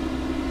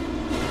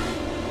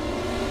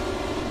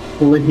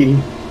 Please.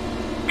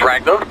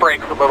 Drag those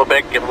brakes a little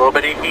bit, get a little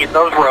bit of heat in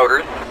those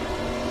rotors.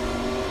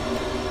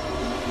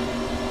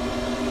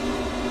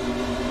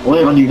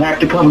 11, you have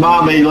to come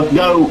by me. Let's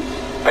go.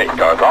 Pace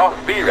cars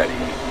off, be ready.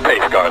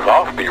 Pace cars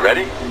off, be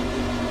ready.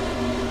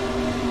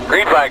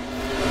 Green flag.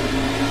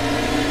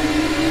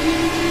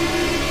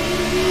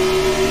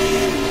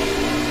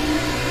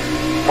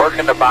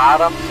 Working the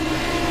bottom.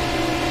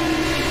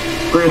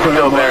 Chris,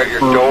 Still there, your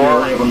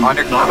door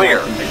under clear.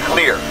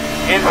 Clear.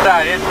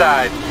 Inside,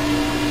 inside.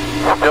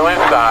 Still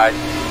inside.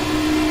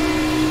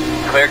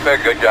 Clear, clear,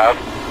 good job.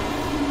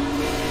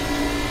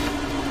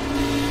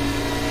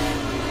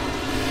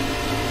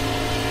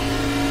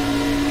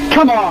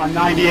 Come on,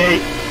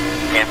 98.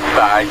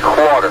 Inside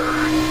quarter.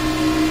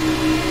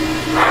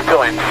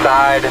 Still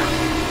inside.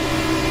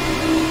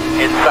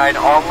 Inside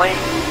only.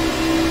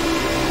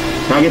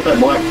 Can I get that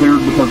black cleared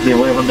because the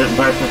 11 didn't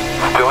pass it?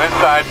 Still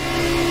inside.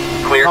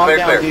 Clear, Calm clear,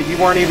 down, clear. dude. You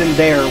weren't even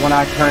there when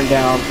I turned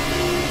down.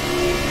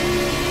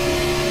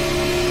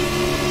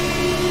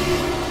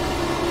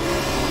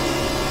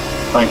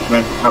 Thanks,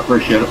 man. I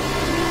appreciate it.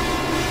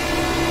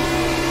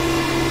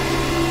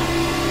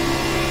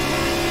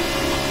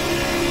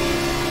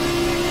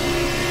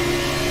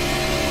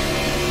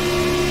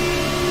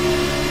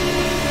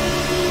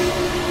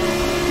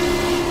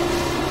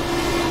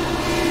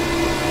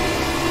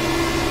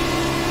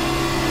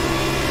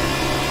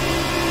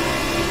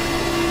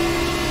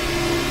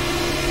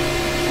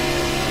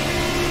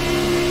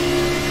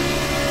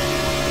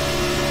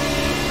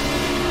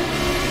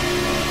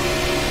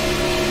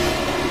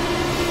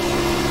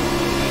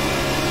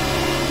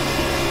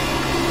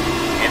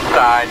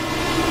 Inside.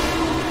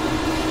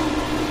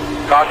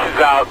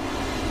 Caution's out.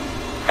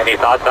 Any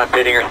thoughts on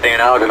pitting or staying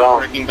out at all?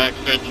 Braking back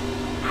stretch.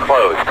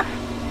 Closed.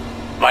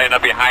 Lining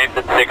up behind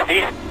the 60.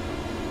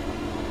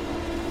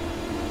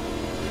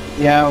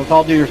 Yeah, with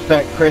all due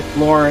respect, Chris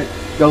Lawrence,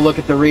 go look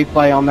at the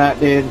replay on that,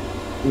 dude.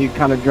 You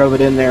kind of drove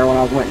it in there when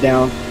I went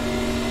down.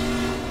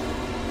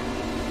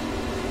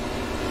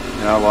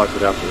 Yeah, I'll watch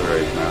it after the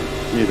race, man.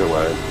 Either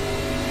way,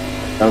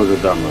 that was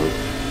a dumb move.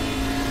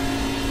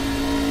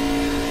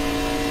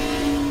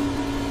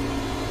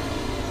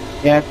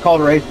 Yeah, it's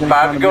called racing.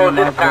 5 to go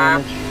this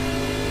time.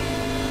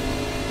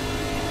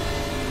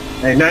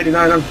 Hey,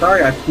 99, I'm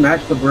sorry, I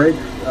smashed the brakes.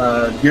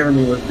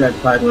 Jeremy was dead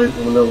sideways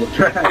in the middle of the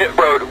track. Pit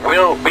road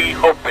will be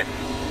open.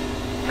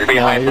 You're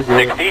behind the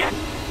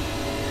 60s.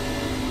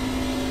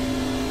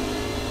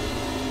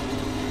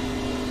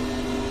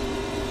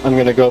 I'm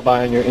going to go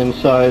by on your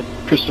inside,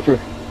 Christopher.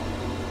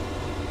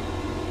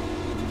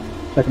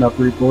 Checking out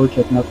 3-4,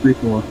 checking out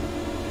 3-4.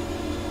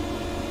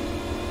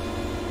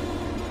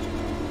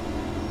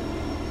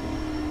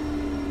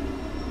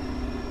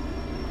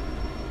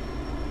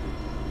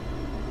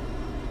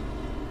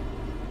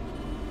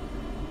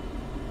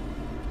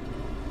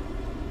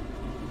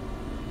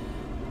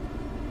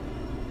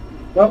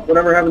 Well,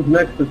 whatever happens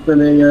next, it's been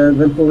a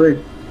eventful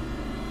race.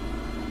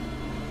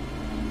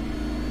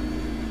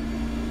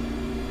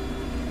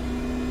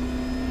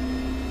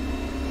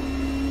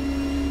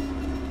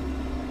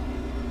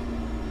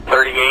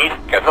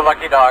 Got the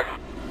lucky dog.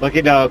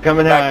 Lucky dog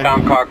coming high.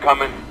 Backdown car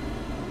coming.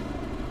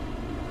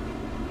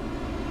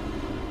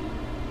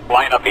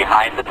 Line up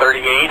behind the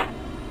 38.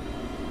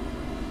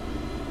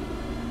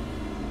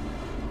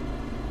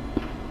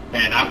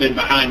 And I've been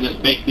behind this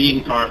baked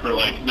bean car for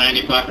like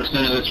 95%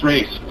 of this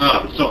race. Oh,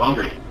 I'm so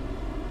hungry.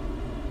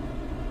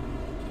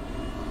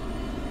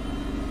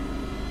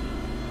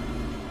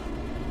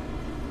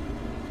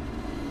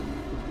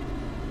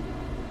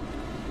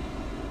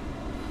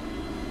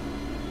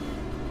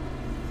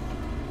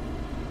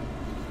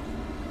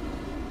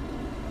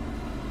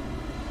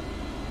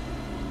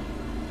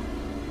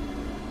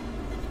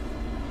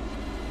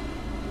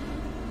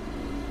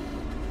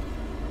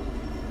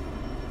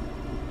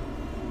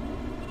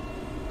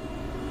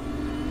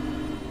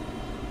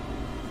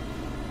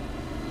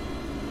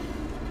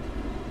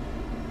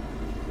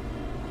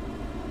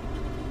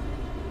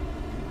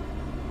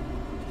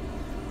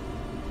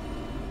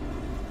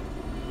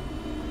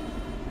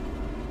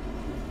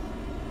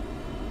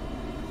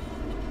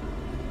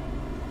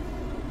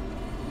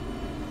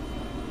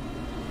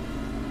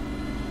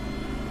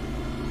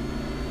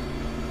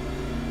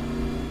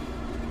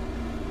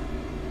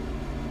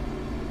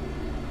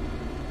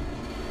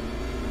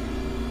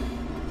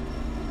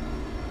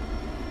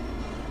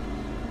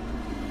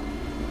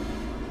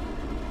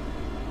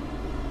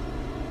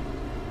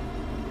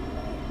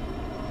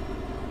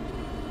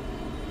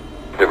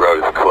 The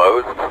road is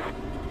closed.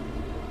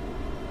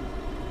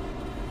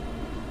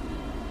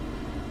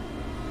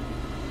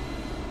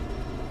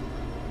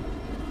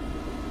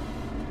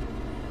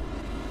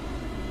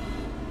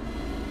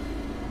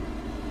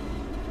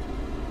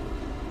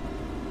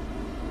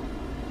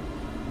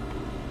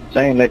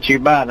 Saying let you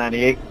by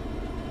 98.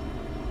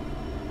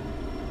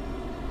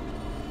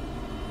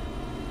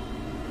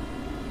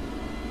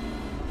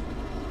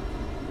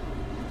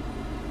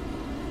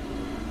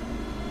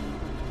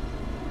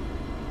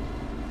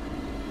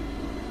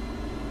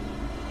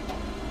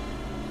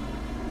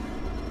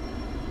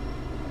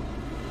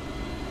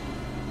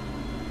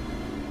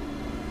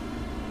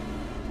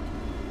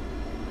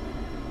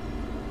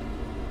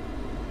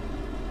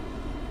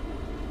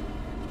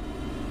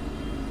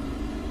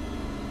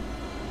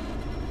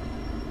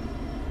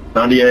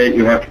 '98,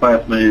 you have to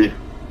pass me.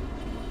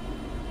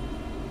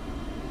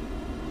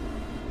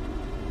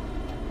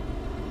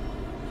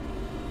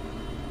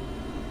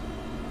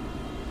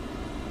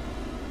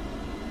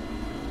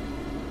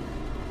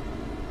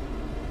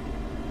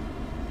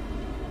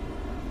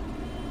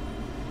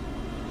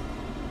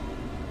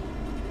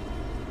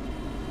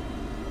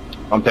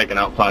 I'm taking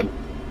outside.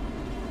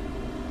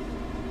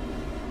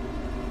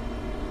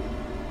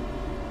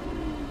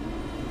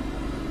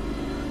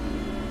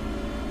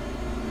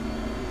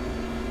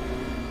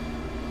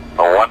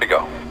 One to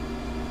go.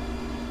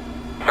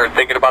 Start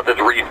thinking about this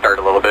restart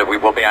a little bit. We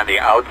will be on the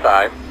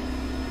outside.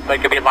 They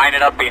could be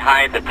lining up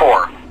behind the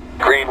 4.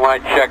 Green,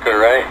 white checker,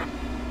 right?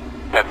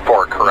 That's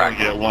 4, correct.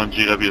 You get 1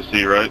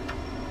 GWC, right?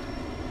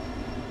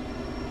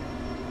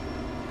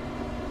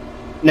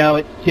 No,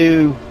 it's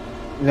 2.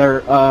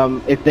 They're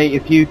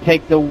if you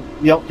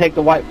don't take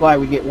the white flag,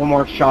 we get one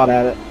more shot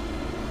at it.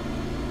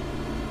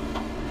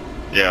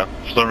 Yeah,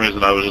 for some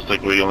reason I was just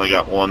thinking we only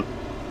got 1.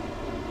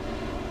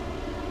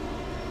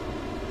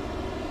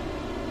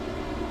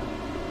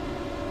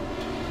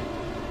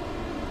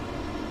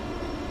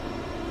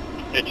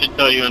 It should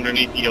tell you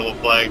underneath the yellow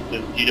flag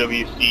says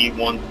GWC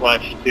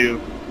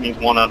 1/2, means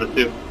 1 out of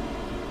 2.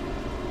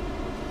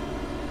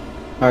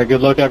 Alright,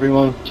 good luck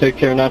everyone. Take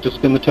care not to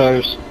spin the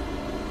tires.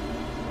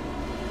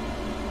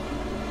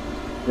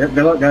 Yep,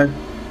 good luck, guys.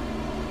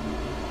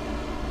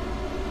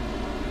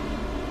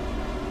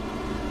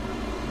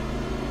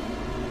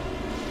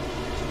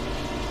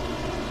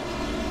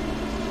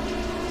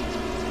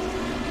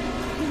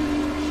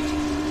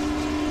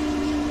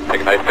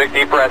 Take a nice big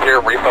deep breath here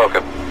and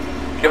refocus.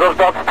 Give those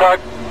belts a tug.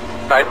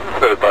 Nice and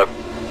smooth, bud.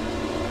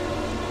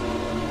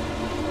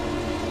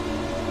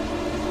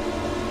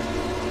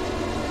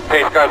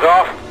 Pace car's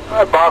off. All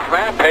right, boss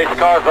man, pace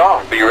car's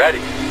off. Be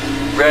ready.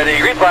 Ready,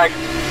 green flag.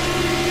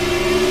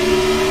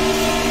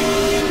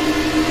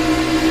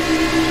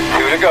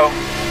 2 to go.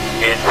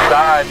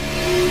 Inside.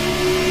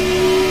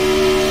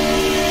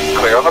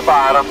 Clear on the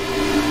bottom.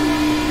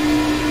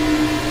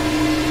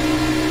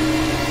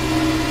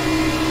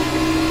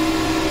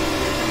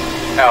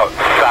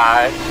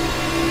 Outside.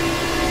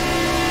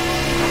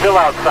 Still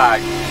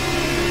outside.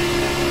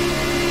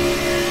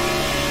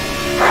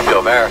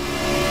 Still there.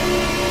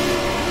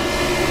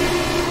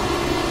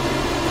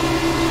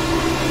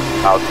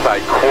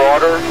 Outside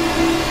quarter.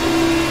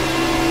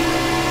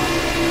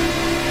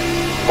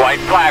 White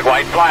flag,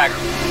 white flag.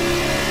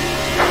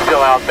 Still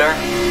out there.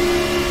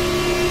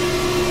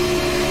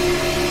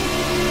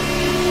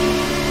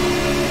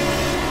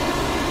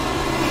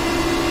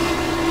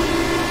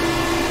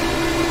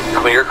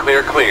 Clear,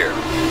 clear, clear.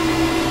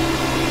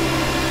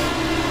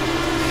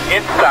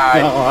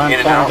 Inside, Oh, I'm in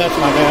and sorry, out. that's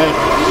my bad.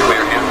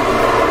 Clear him.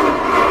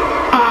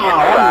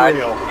 Ah, Inside,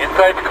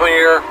 inside's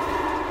clear.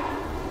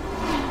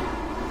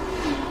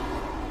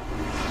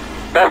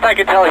 Best I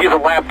can tell, he's a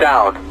lap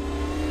down.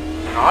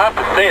 I'll have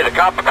to say, the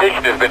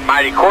competition has been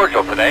mighty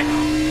cordial today.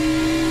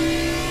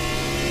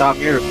 Tom,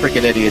 you're a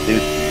freaking idiot,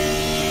 dude.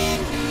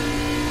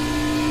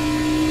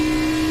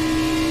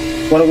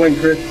 What a win,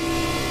 Chris.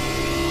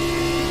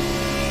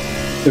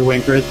 Good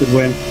win, Chris. Good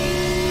win.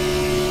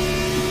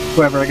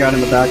 Whoever I got in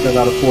the back of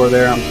out of 4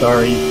 there, I'm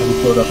sorry.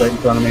 You slowed up right in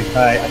front of me.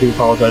 I do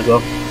apologize, though.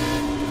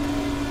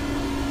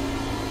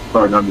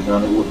 Sorry, not be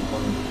done. It wasn't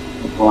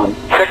funny.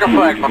 Checker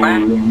flag, my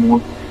man.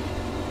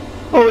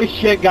 Holy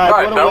shit, guys. All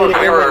right, What a way to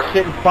fellas, we end were that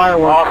shit in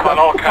fireworks. off on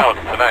all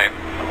counts tonight.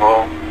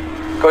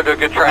 We'll go do a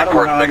good I track don't know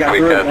work how I next got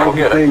through it. weekend. That We'll was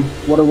get it.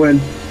 insane. What a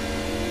win.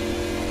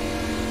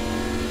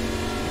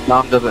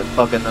 Tom doesn't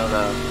fucking know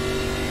to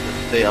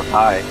stay up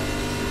high.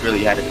 He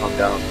really had to come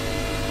down.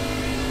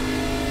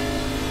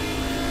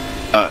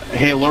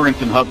 Hey, Lawrence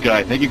and Hub Guy,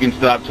 I think you can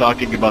stop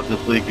talking about this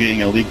league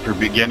being a league for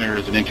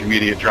beginners and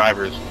intermediate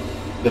drivers.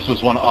 This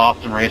was one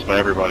awesome race by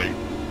everybody.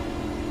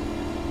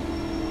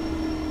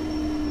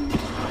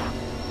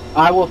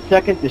 I will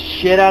second the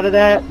shit out of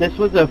that. This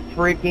was a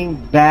freaking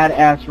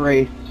badass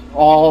race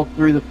all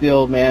through the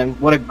field, man.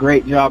 What a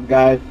great job,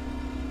 guys.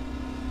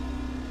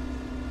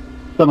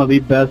 Some of the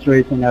best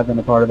racing I've been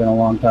a part of in a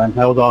long time.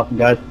 That was awesome,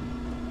 guys.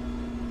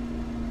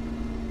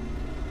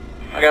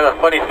 I got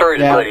a funny story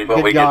to Yeah, tell you when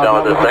good we get job. done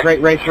That with was this a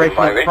thing. great race racing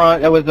up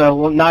front. That was a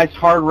nice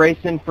hard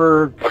racing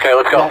for Okay,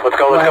 let's go, that let's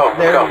go, let's class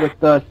go, there let's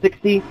with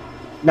 60.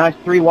 Nice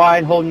 3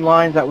 wide holding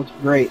lines. That was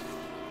great.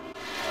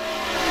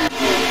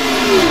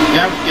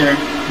 Yeah, I'm scared.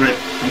 Great.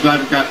 I'm glad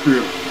we got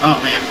through. Oh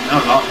man, that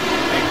was awesome.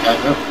 Thanks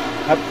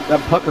guys.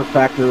 That pucker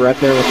factor right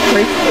there was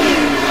crazy.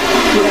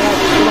 Yeah,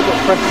 a little bit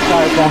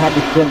pressurized. I had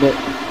to send it.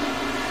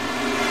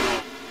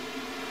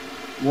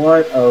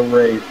 What a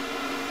race.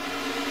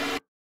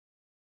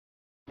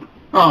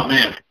 Oh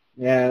man.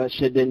 Yeah, that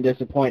shit didn't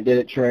disappoint, did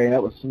it, Trey?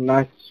 That was some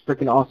nice,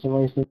 freaking awesome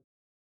racing.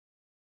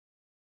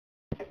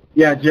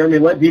 Yeah, Jeremy,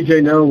 let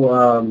DJ know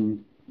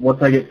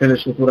once I get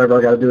finished with whatever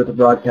I got to do with the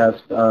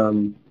broadcast.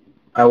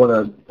 I want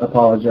to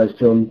apologize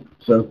to him.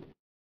 So.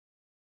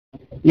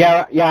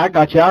 Yeah, I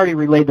got you. I already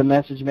relayed the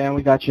message, man.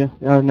 We got you.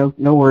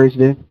 No worries,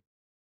 dude.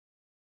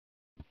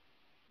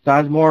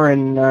 Sizemore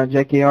and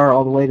JKR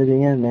all the way to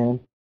the end, man.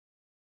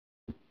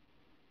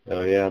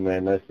 Oh yeah,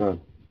 man, nice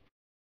one.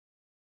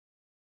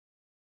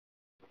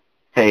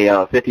 Hey,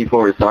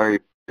 54, sorry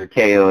for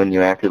KOing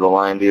you after the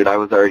line, dude. I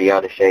was already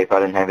out of shape. I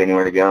didn't have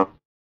anywhere to go.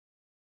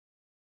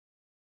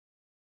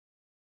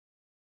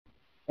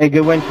 Hey,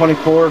 good win,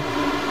 24.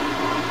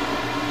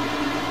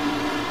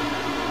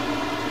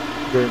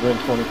 Great win,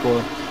 24.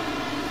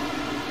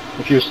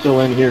 If you're still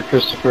in here,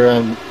 Christopher,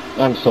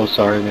 I'm so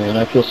sorry, man.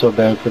 I feel so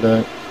bad for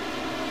that.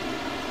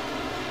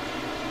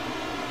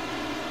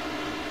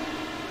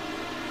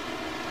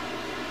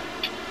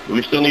 Do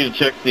we still need to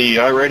check the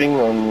iRating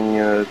on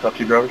the top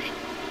 2 drivers?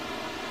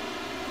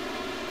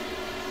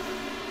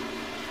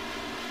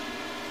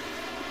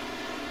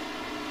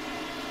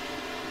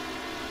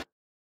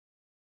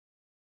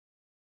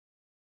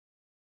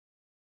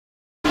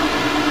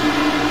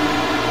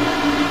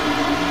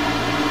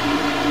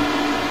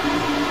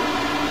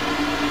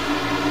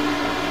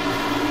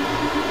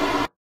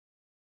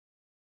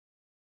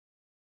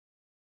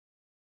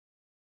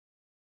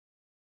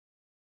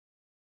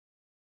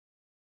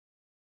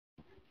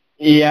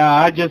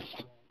 Yeah,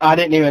 I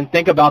didn't even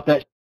think about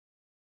that